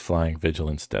 with flying,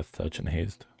 vigilance, death touch, and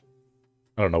haste.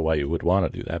 I don't know why you would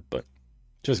want to do that, but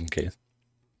just in case.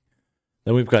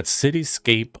 Then we've got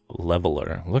Cityscape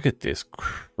Leveler. Look at this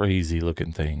crazy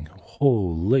looking thing.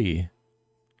 Holy.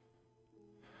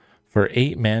 For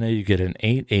 8 mana, you get an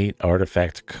 8/8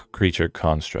 artifact creature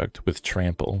construct with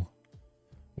trample.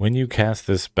 When you cast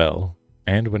this spell,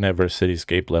 and whenever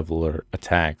Cityscape Leveler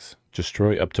attacks,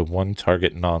 destroy up to 1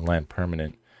 target non-land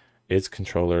permanent. Its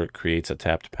controller creates a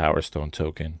tapped Power Stone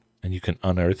token, and you can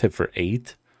unearth it for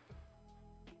 8?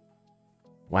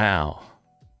 Wow.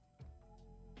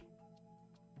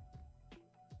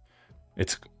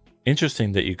 It's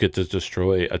interesting that you get to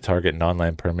destroy a target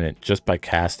non-land permanent just by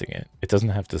casting it. It doesn't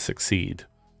have to succeed.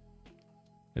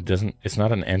 It's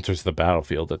not an enters the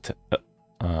battlefield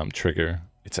trigger.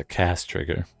 It's a cast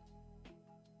trigger.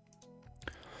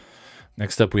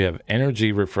 Next up we have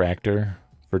Energy Refractor.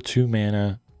 For 2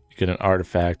 mana, you get an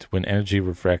artifact. When Energy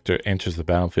Refractor enters the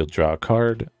battlefield, draw a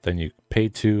card. Then you pay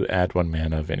 2, add 1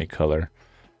 mana of any color.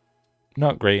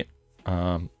 Not great,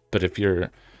 but if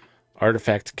your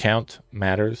artifact count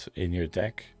matters in your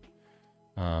deck,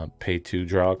 pay 2,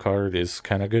 draw a card is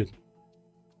kind of good.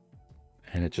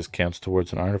 And it just counts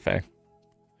towards an artifact.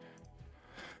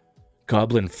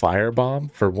 Goblin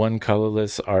Firebomb. For 1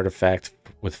 colorless artifact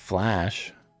with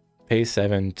flash, pay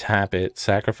 7, tap it,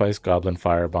 sacrifice Goblin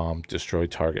Firebomb, destroy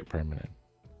target permanent.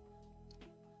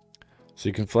 So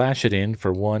you can flash it in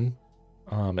for 1,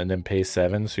 and then pay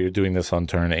 7. So you're doing this on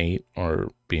turn 8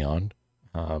 or beyond.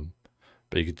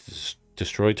 But you can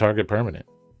destroy target permanent.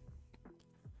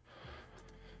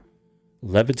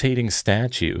 Levitating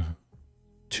Statue.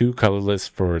 2 colorless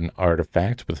for an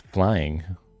artifact with flying.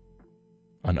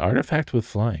 An artifact with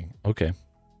flying. Okay.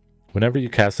 Whenever you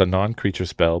cast a non-creature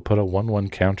spell, put a 1/1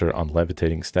 counter on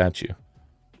Levitating Statue.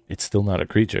 It's still not a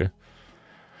creature.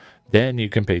 Then you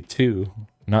can pay 2.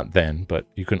 Not then, but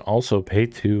you can also pay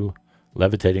 2.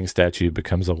 Levitating Statue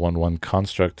becomes a 1/1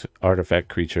 construct artifact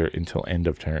creature until end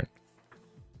of turn.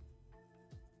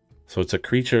 So it's a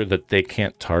creature that they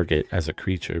can't target as a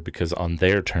creature because on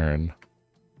their turn,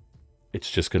 it's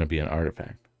just going to be an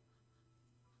artifact.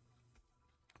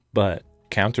 But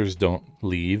counters don't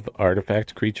leave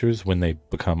artifact creatures when they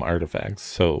become artifacts.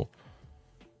 So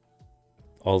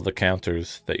all the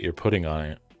counters that you're putting on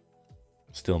it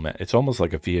still met. It's almost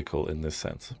like a vehicle in this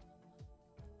sense.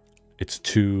 It's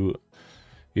 2.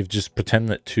 You just pretend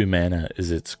that 2 mana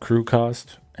is its crew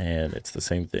cost, and it's the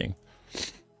same thing.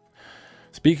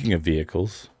 Speaking of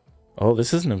vehicles, oh,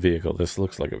 this isn't a vehicle. This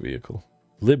looks like a vehicle.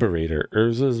 Liberator,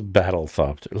 Urza's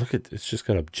Battlethopter. Look at, it's just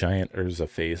got a giant Urza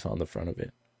face on the front of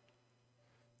it.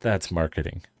 That's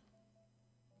marketing.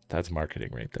 That's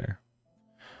marketing right there.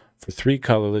 For 3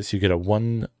 colorless, you get a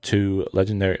 1/2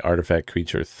 legendary artifact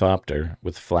creature, Thopter,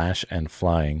 with flash and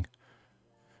flying.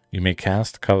 You may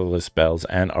cast colorless spells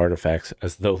and artifacts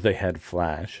as though they had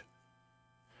flash.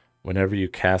 Whenever you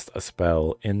cast a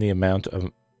spell,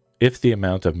 if the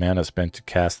amount of mana spent to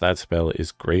cast that spell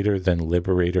is greater than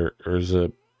Liberator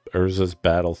Urza's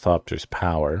Battlethopter's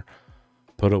power,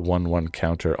 put a 1/1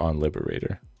 counter on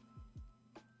Liberator.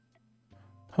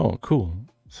 Oh, cool.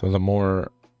 So the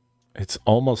more, it's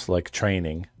almost like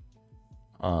training,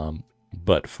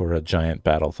 but for a giant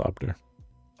Battlethopter.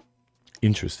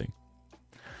 Interesting.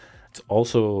 It's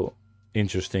also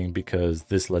interesting because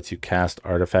this lets you cast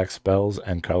artifact spells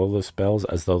and colorless spells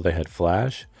as though they had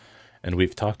flash. And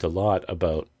we've talked a lot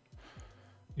about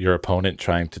your opponent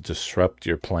trying to disrupt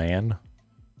your plan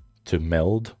to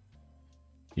meld.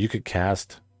 You could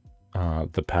cast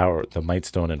the Might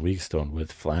Stone and Weak Stone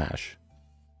with flash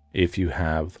if you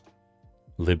have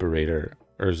Liberator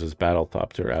Urza's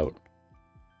Battlethopter out.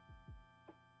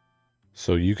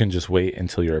 So you can just wait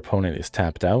until your opponent is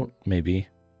tapped out, maybe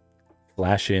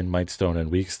flash in Might Stone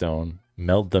and Weak Stone,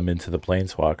 meld them into the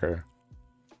Planeswalker,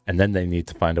 and then they need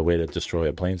to find a way to destroy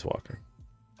a Planeswalker.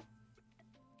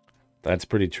 That's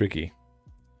pretty tricky.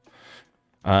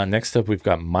 Next up, we've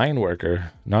got Mine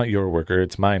Worker. Not your worker,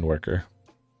 it's Mine Worker.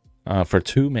 For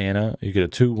 2 mana, you get a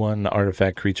 2/1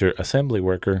 artifact creature assembly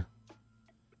worker.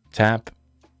 Tap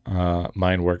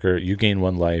Mine Worker, you gain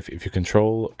 1 life. If you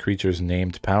control creatures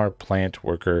named Power Plant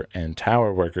Worker and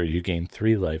Tower Worker, you gain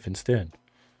 3 life instead.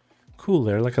 Cool,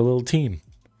 they're like a little team.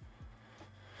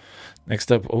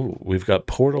 Next up, we've got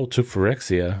Portal to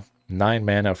Phyrexia. 9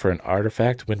 mana for an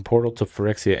artifact. When Portal to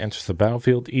Phyrexia enters the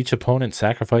battlefield, each opponent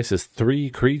sacrifices 3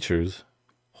 creatures.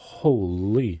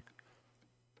 Holy.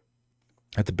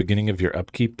 At the beginning of your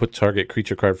upkeep, put target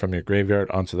creature card from your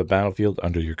graveyard onto the battlefield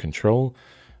under your control.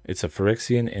 It's a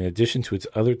Phyrexian in addition to its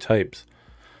other types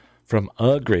from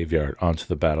a graveyard onto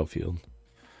the battlefield.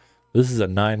 This is a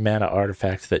 9 mana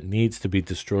artifact that needs to be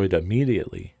destroyed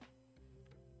immediately.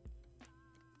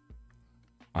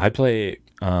 I play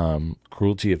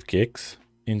Cruelty of Gix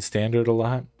in Standard a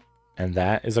lot, and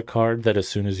that is a card that as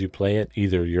soon as you play it,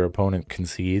 either your opponent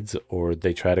concedes or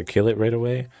they try to kill it right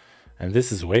away, and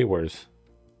this is way worse.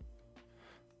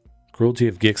 Cruelty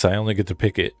of Gix, I only get to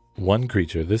pick it 1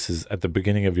 creature. This is at the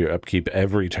beginning of your upkeep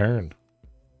every turn.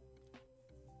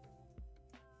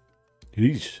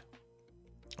 Yeesh.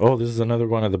 Oh, this is another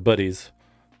one of the buddies.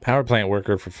 Power Plant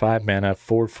Worker for 5 mana,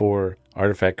 4/4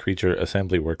 artifact creature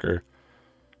assembly worker.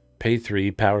 Pay 3,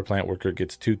 Power Plant Worker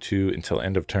gets 2/2 until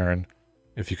end of turn.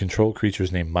 If you control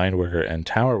creatures named Mine Worker and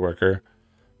Tower Worker,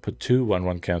 put 2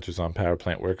 1/1 counters on Power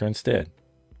Plant Worker instead.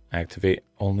 Activate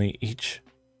only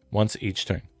once each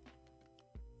turn.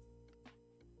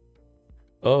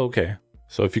 Oh, okay.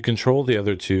 So if you control the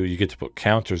other 2, you get to put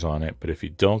counters on it, but if you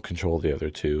don't control the other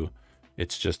 2,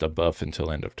 it's just a buff until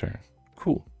end of turn.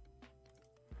 Cool.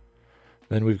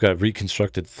 Then we've got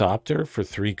Reconstructed Thopter. For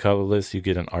 3 colorless, you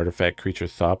get an artifact creature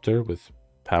Thopter with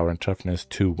power and toughness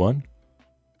 2/1.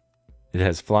 It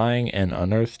has flying and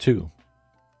unearth 2.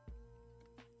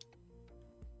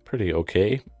 Pretty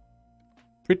okay.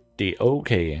 Pretty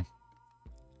okay.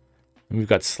 And we've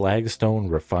got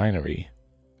Slagstone Refinery.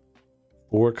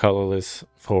 4 colorless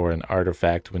for an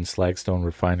artifact. When Slagstone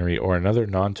Refinery or another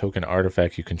non-token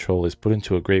artifact you control is put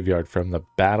into a graveyard from the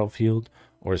battlefield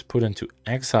or is put into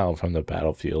exile from the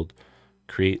battlefield,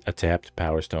 create a tapped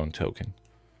Power Stone token.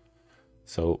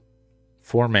 So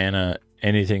 4 mana,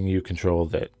 anything you control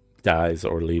that dies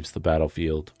or leaves the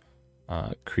battlefield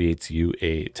creates you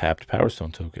a tapped Power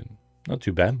Stone token. Not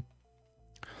too bad.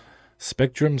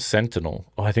 Spectrum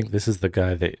Sentinel. Oh, I think this is the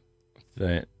guy that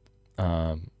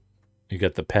you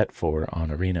get the pet for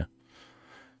on Arena.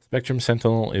 Spectrum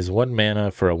Sentinel is 1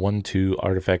 mana for a 1/2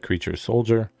 artifact creature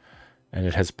soldier, and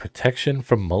it has protection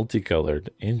from multicolored.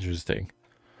 Interesting.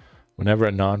 Whenever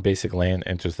a non-basic land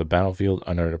enters the battlefield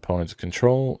under an opponent's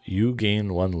control, you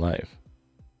gain 1 life.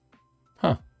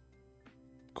 Huh.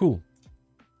 Cool.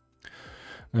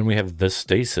 Then we have the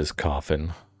Stasis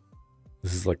Coffin.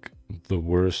 This is like the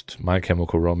worst My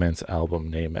Chemical Romance album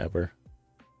name ever.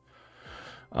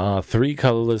 3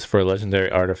 colorless for a legendary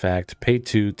artifact. Pay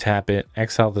 2, tap it,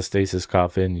 exile the Stasis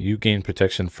Coffin. You gain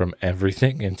protection from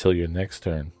everything until your next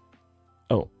turn.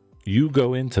 Oh, you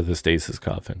go into the Stasis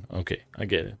Coffin. Okay, I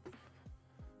get it.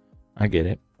 I get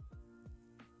it.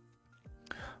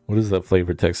 What does that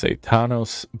flavor text say?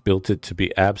 Thanos built it to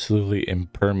be absolutely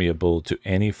impermeable to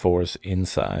any force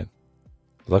inside.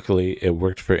 Luckily, it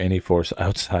worked for any force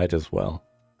outside as well.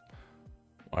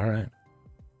 All right.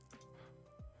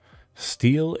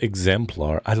 Steel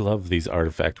Exemplar. I love these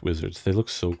artifact wizards. They look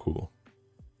so cool.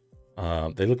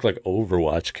 They look like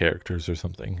Overwatch characters or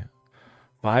something.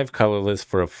 5 colorless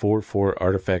for a 4/4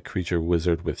 artifact creature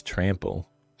wizard with trample.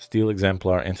 Steel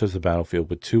Exemplar enters the battlefield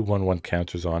with 2 1/1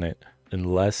 counters on it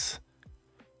unless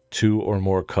 2 or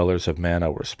more colors of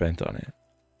mana were spent on it.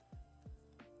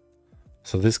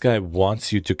 So this guy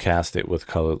wants you to cast it with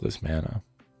colorless mana.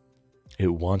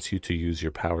 It wants you to use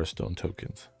your Power Stone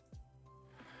tokens.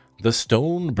 The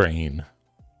Stone Brain.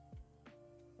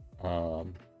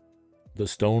 The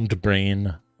Stoned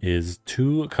Brain is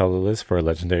 2 colorless for a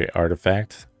legendary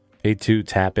artifact. Pay 2,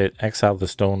 tap it, exile the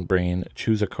Stone Brain,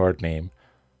 choose a card name.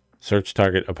 Search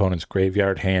target opponent's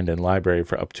graveyard, hand, and library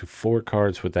for up to 4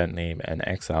 cards with that name and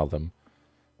exile them.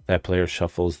 That player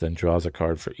shuffles, then draws a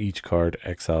card for each card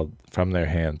exiled from their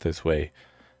hand this way.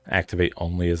 Activate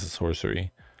only as a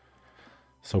sorcery.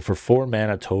 So for 4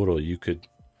 mana total, you could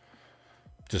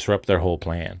disrupt their whole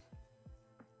plan.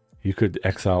 You could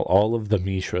exile all of the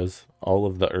Mishras, all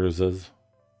of the Urzas.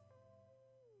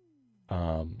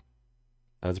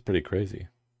 That's pretty crazy.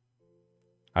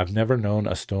 I've never known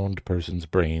a stoned person's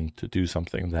brain to do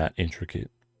something that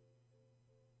intricate.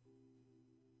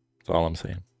 That's all I'm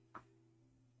saying.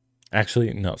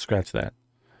 Actually, no, scratch that.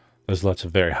 There's lots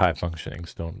of very high-functioning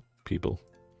stoned people.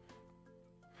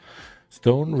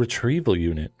 Stone Retrieval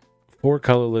Unit. 4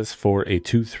 colorless for a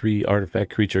 2/3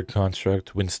 artifact creature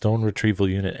construct. When Stone Retrieval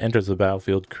Unit enters the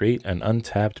battlefield, create an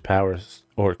untapped power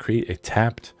or create a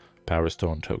tapped Power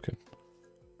Stone token.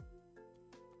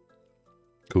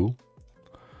 Cool.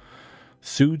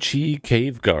 Su-Chi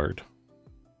Cave Guard.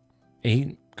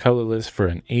 8 colorless for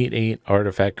an 8/8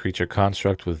 artifact creature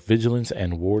construct with vigilance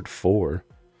and ward 4.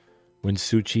 When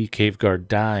Su-Chi Cave Guard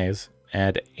dies,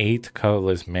 add 8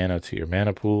 colorless mana to your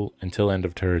mana pool. Until end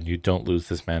of turn, you don't lose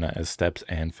this mana as steps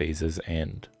and phases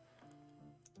end.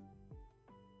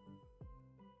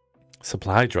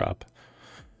 Supply Drop.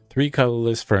 3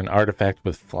 colorless for an artifact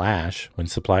with flash. When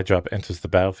Supply Drop enters the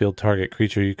battlefield, target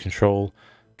creature you control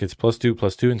gets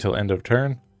 +2/+2 until end of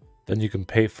turn. Then you can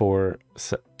pay for,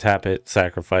 tap it,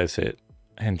 sacrifice it,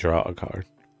 and draw a card.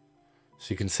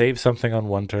 So you can save something on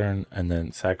one turn and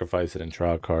then sacrifice it and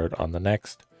draw a card on the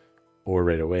next, or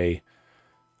right away.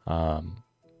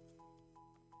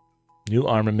 New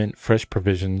armament, fresh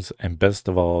provisions, and best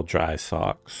of all, dry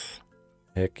socks.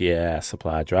 Heck yeah,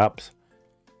 supply drops.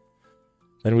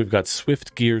 Then we've got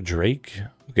Swift Gear Drake.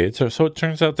 Okay, so it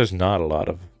turns out there's not a lot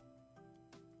of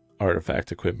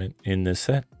artifact equipment in this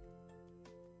set.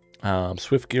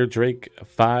 Swift Gear Drake,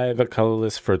 5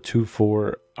 colorless for a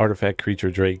 2/4 artifact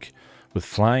creature Drake with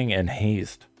flying and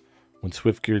haste. When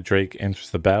Swift Gear Drake enters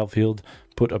the battlefield,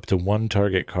 put up to 1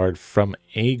 target card from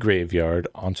a graveyard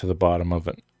onto the bottom of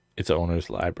its owner's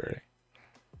library.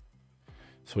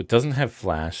 So it doesn't have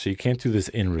flash, so you can't do this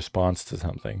in response to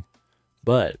something.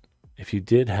 But if you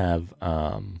did have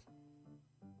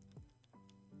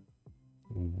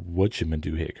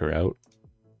whatchamajoohicker out,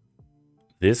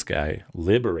 this guy,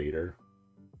 Liberator,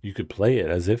 you could play it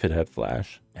as if it had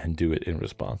flash and do it in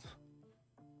response.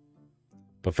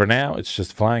 But for now, it's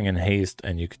just flying in haste,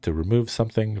 and you get to remove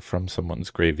something from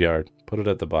someone's graveyard, put it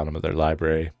at the bottom of their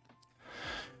library.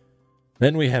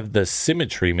 Then we have the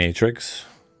Symmetry Matrix,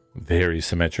 very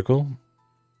symmetrical.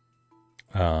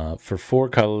 For 4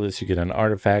 colorless, you get an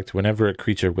artifact. Whenever a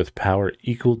creature with power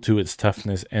equal to its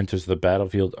toughness enters the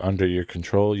battlefield under your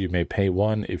control, you may pay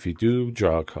 1. If you do,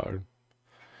 draw a card.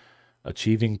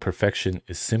 Achieving perfection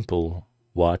is simple.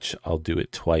 Watch, I'll do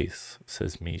it twice,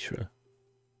 says Mishra.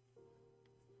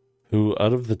 Who,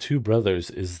 out of the 2 brothers,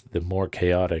 is the more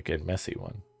chaotic and messy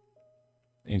one.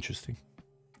 Interesting.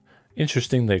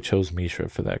 Interesting they chose Mishra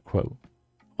for that quote.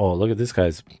 Oh, look at this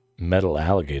guy's metal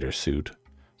alligator suit.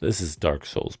 This is Dark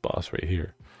Souls boss right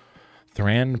here.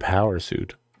 Thran Power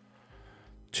Suit.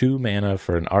 2 mana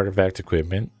for an artifact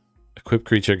equipment. Equipped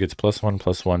creature gets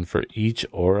 +1/+1 for each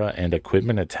aura and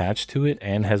equipment attached to it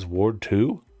and has ward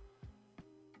 2?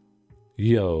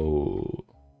 Yo.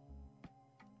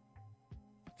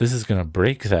 This is going to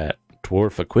break that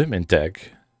dwarf equipment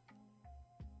deck.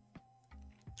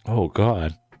 Oh,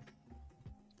 God.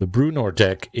 The Brunor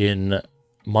deck in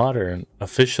Modern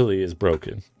officially is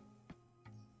broken.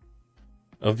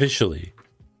 Officially.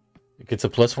 It gets a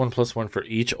 +1/+1 for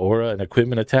each aura and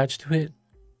equipment attached to it.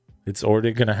 It's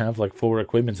already going to have like 4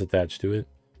 equipments attached to it.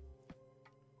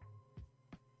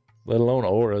 Let alone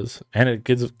auras. And it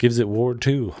gives it ward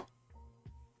 2.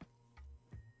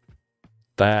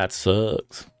 That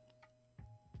sucks.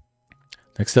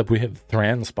 Next up we have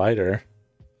Thran Spider.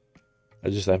 I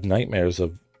just have nightmares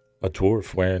of a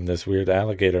dwarf wearing this weird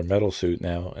alligator metal suit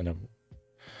now, and I'm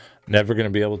never going to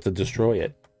be able to destroy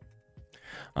it.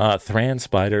 Thran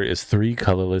Spider is 3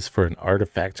 colorless for an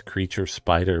artifact creature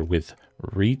spider with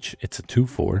reach. It's a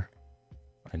 2/4.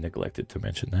 I neglected to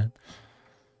mention that.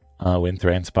 When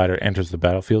Thran Spider enters the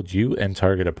battlefield, you and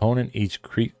target opponent each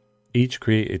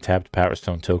create a tapped Power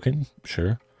Stone token.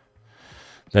 Sure.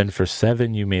 Then for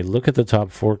 7, you may look at the top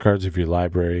 4 cards of your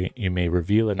library. You may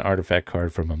reveal an artifact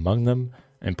card from among them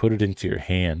and put it into your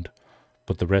hand.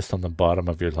 Put the rest on the bottom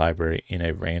of your library in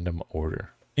a random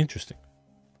order. Interesting.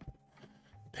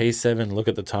 Pay 7, look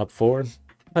at the top 4.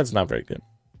 That's not very good.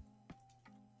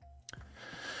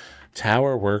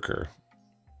 Tower Worker.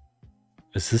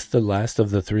 Is this the last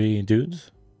of the 3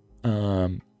 dudes?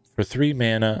 For 3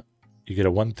 mana, you get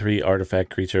a 1/3 artifact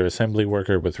creature assembly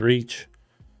worker with reach.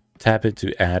 Tap it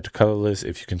to add colorless.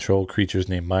 If you control creatures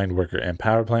named Mind Worker and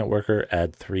Power Plant Worker,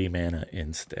 add 3 mana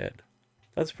instead.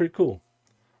 That's pretty cool.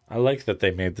 I like that they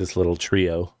made this little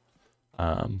trio.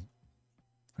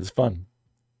 It's fun.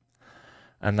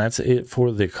 And that's it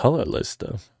for the colorless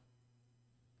stuff.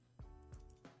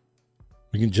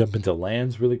 We can jump into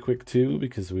lands really quick too,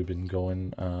 because we've been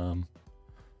going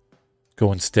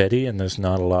steady, and there's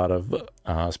not a lot of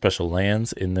special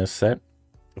lands in this set.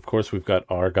 Of course, we've got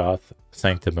Argoth,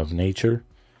 Sanctum of Nature,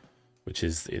 which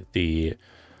is the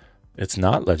It's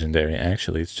not legendary,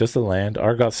 actually. It's just a land.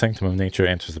 Argoth, Sanctum of Nature,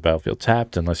 enters the battlefield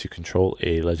tapped unless you control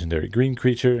a legendary green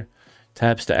creature.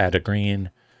 Taps to add a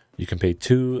green. You can pay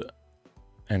 2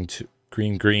 and 2,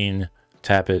 green,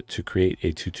 tap it to create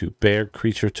a 2/2 bear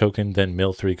creature token, then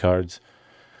mill 3 cards.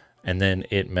 And then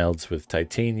it melds with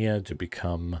Titania to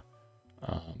become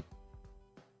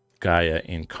Gaia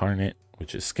Incarnate,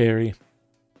 which is scary.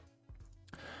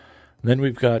 Then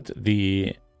we've got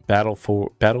the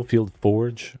Battlefield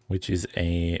Forge, which is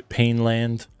a pain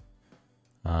land.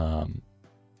 It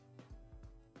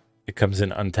comes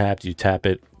in untapped. You tap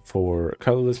it for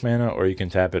colorless mana, or you can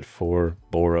tap it for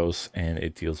Boros, and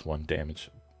it deals 1 damage.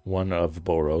 1 of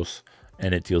Boros,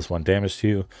 and it deals 1 damage to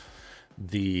you.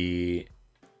 The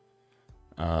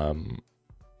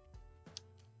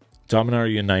Dominar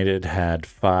United had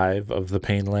 5 of the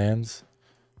pain lands.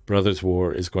 Brothers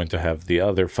War is going to have the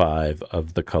other 5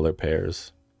 of the color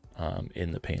pairs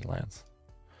in the pain lands.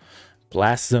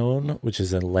 Blast Zone, which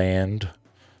is a land,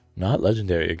 not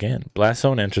legendary again. Blast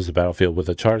Zone enters the battlefield with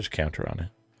a charge counter on it.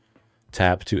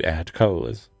 Tap to add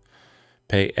colorless.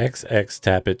 Pay XX,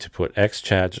 tap it to put X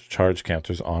charge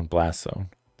counters on Blast Zone.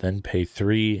 Then pay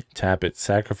 3, tap it,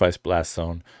 sacrifice Blast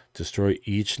Zone, destroy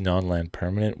each non-land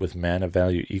permanent with mana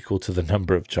value equal to the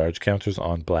number of charge counters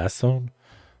on Blast Zone.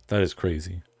 That is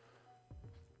crazy.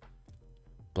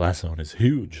 Blast Zone is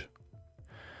huge.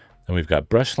 Then we've got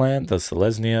Brushland, the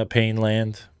Selesnya Pain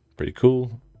Land. Pretty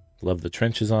cool. Love the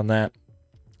trenches on that.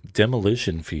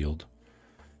 Demolition Field.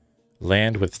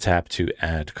 Land with tap to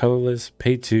add colorless.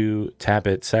 Pay 2, tap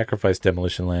it, sacrifice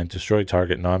Demolition Land, destroy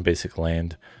target non-basic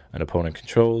land an opponent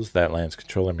controls. That land's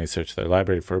controller may search their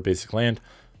library for a basic land,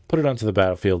 put it onto the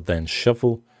battlefield, then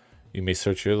shuffle. You may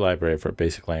search your library for a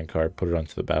basic land card, put it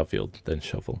onto the battlefield, then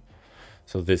shuffle.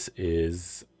 So this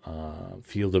is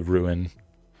Field of Ruin,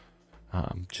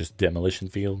 just Demolition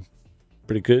Field.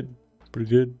 Pretty good, pretty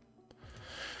good.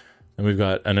 And we've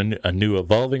got a new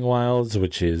Evolving Wilds,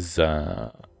 which is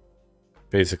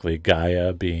basically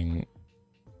Gaia being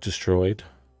destroyed.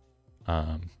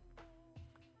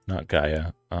 Not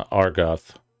Gaia,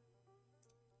 Argoth.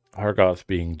 Argoth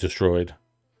being destroyed.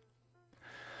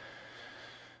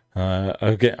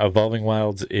 Again, Evolving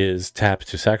Wilds is tap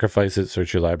to sacrifice it,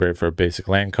 search your library for a basic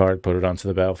land card, put it onto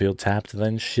the battlefield, tapped,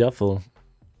 then shuffle.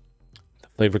 The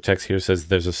flavor text here says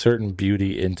there's a certain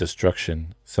beauty in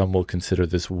destruction. Some will consider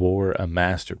this war a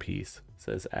masterpiece,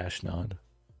 says Ashnod,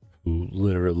 who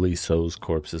literally sews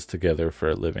corpses together for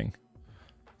a living.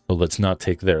 So let's not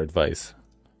take their advice.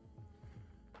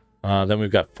 Then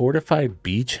we've got Fortified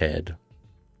Beachhead,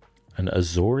 an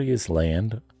Azorius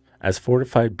land. As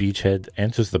Fortified Beachhead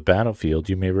enters the battlefield,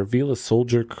 you may reveal a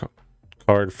soldier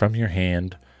card from your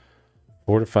hand.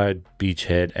 Fortified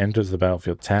Beachhead enters the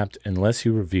battlefield tapped unless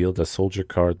you revealed a soldier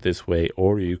card this way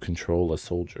or you control a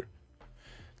soldier.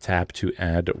 Tap to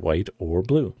add white or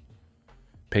blue.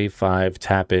 Pay 5,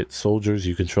 tap it. Soldiers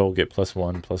you control get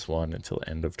 +1/+1 until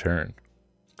end of turn.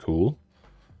 Cool.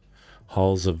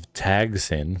 Halls of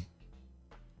Tagsin.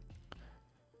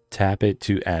 Tap it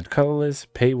to add colorless.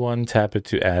 Pay 1, tap it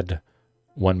to add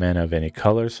 1 mana of any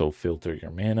color, so filter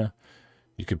your mana.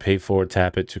 You could pay 4,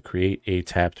 tap it to create a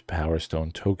tapped Power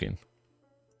Stone token.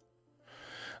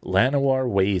 Llanowar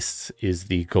Wastes is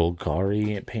the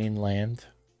Golgari Pain land.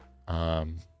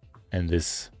 And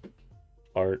this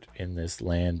art in this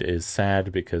land is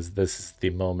sad because this is the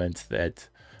moment that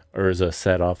Urza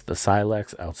set off the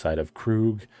Silex outside of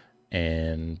Krug,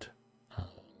 and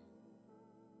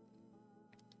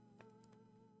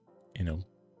you know,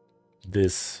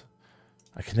 this,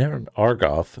 I can never,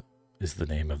 Argoth is the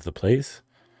name of the place.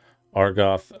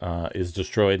 Argoth is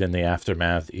destroyed in the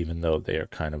aftermath, even though they are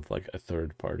kind of like a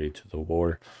third party to the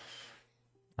war.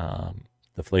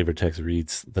 The flavor text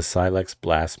reads, the Silex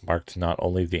blast marked not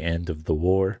only the end of the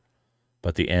war,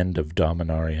 but the end of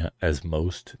Dominaria as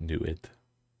most knew it,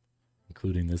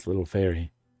 including this little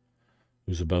fairy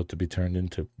who's about to be turned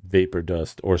into vapor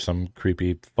dust or some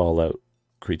creepy Fallout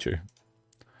creature.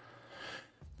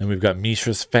 Then we've got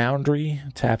Mishra's Foundry.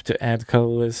 Tap to add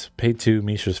colorless. Pay 2.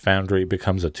 Mishra's Foundry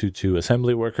becomes a 2/2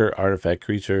 assembly worker, artifact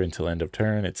creature until end of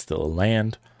turn. It's still a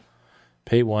land.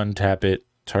 Pay 1, tap it.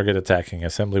 Target attacking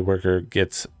assembly worker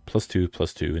gets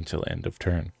 +2/+2 until end of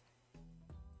turn.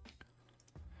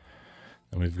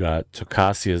 Then we've got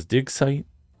Tocasia's Dig Site.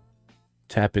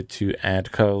 Tap it to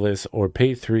add colorless, or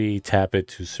pay 3, tap it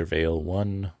to surveil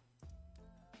 1.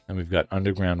 Then we've got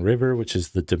Underground River, which is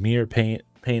the Dimir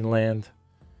Pain land.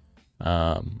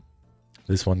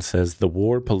 This one says, the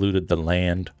war polluted the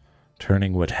land,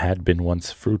 turning what had been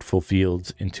once fruitful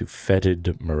fields into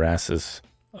fetid morasses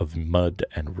of mud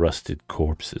and rusted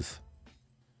corpses.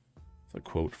 It's a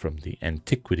quote from the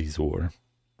Antiquities War.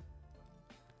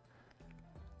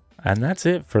 And that's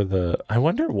it for the... I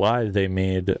wonder why they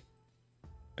made... It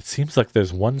seems like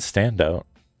there's one standout,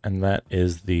 and that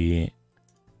is the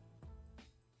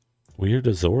Weird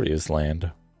Azorius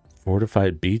land.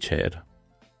 Fortified Beachhead.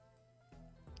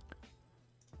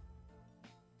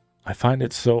 I find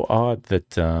it so odd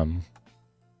that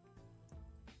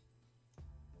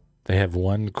they have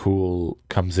one cool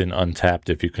comes in untapped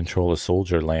if you control a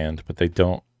soldier land, but they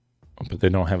don't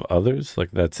have others.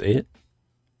 Like, that's it.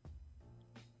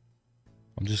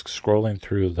 I'm just scrolling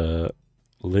through the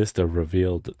list of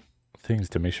revealed things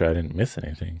to make sure I didn't miss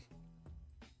anything.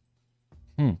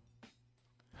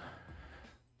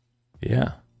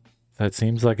 Yeah, that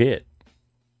seems like it.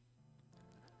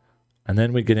 And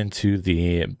then we get into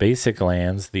the basic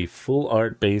lands. The full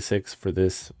art basics for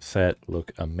this set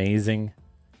look amazing.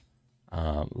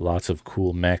 Lots of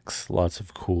cool mechs, lots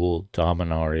of cool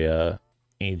Dominaria,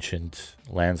 ancient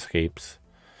landscapes.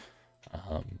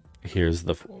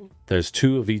 There's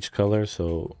 2 of each color,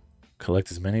 so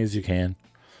collect as many as you can.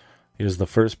 Here's the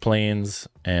first plains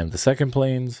and the second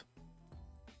plains.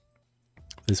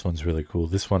 This one's really cool.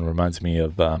 This one reminds me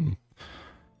of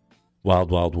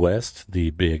Wild Wild West, the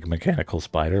big mechanical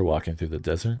spider walking through the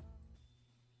desert.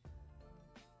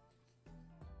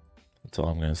 That's all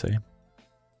I'm going to say.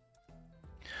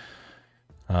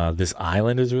 This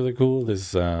island is really cool.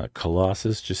 This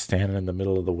Colossus just standing in the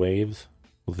middle of the waves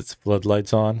with its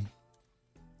floodlights on.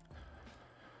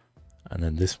 And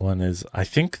then this one is, I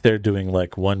think they're doing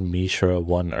like one Mishra,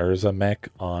 one Urza mech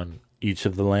on each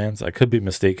of the lands. I could be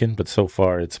mistaken, but so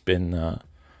far it's been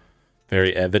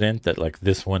very evident that like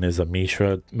this one is a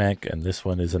Mishra mech and this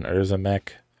one is an Urza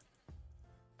mech.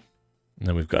 And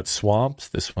then we've got swamps.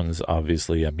 This one is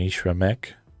obviously a Mishra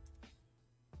mech.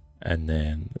 And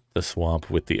then the swamp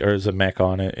with the Urza mech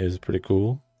on it is pretty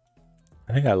cool.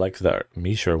 I think I like the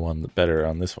Mishra one better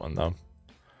on this one though.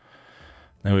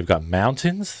 Then we've got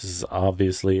mountains. This is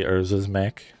obviously Urza's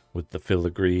mech with the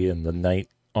filigree and the knight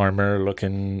armor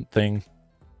looking thing.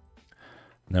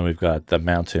 And then we've got the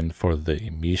mountain for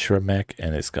the Mishra mech,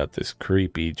 and it's got this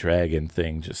creepy dragon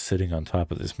thing just sitting on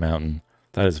top of this mountain.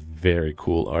 That is very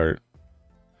cool art.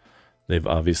 They've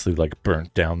obviously like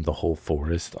burnt down the whole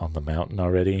forest on the mountain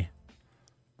already.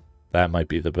 That might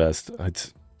be the best.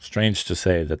 It's strange to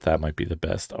say that that might be the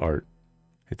best art.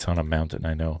 It's on a mountain,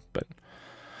 I know, but...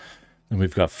 And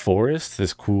we've got forest,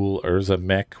 this cool Urza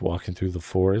mech walking through the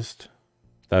forest.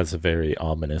 That's very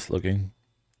ominous looking.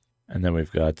 And then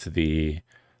we've got the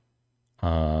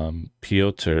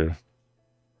Piotr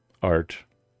art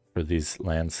for these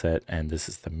land set. And this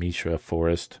is the Mishra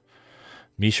forest.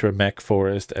 Mishra mech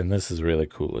forest. And this is really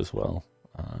cool as well.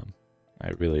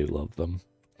 I really love them.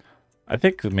 I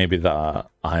think maybe the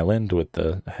island with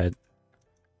the head.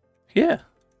 Yeah.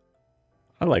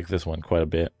 I like this one quite a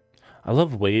bit. I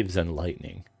love waves and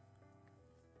lightning.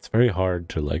 It's very hard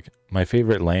to like... My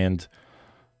favorite land,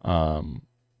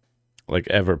 like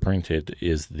ever printed,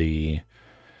 is the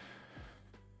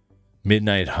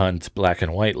Midnight Hunt black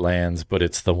and white lands, but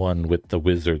it's the one with the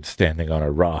wizard standing on a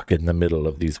rock in the middle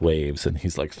of these waves, and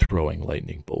he's like throwing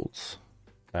lightning bolts.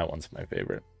 That one's my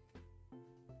favorite.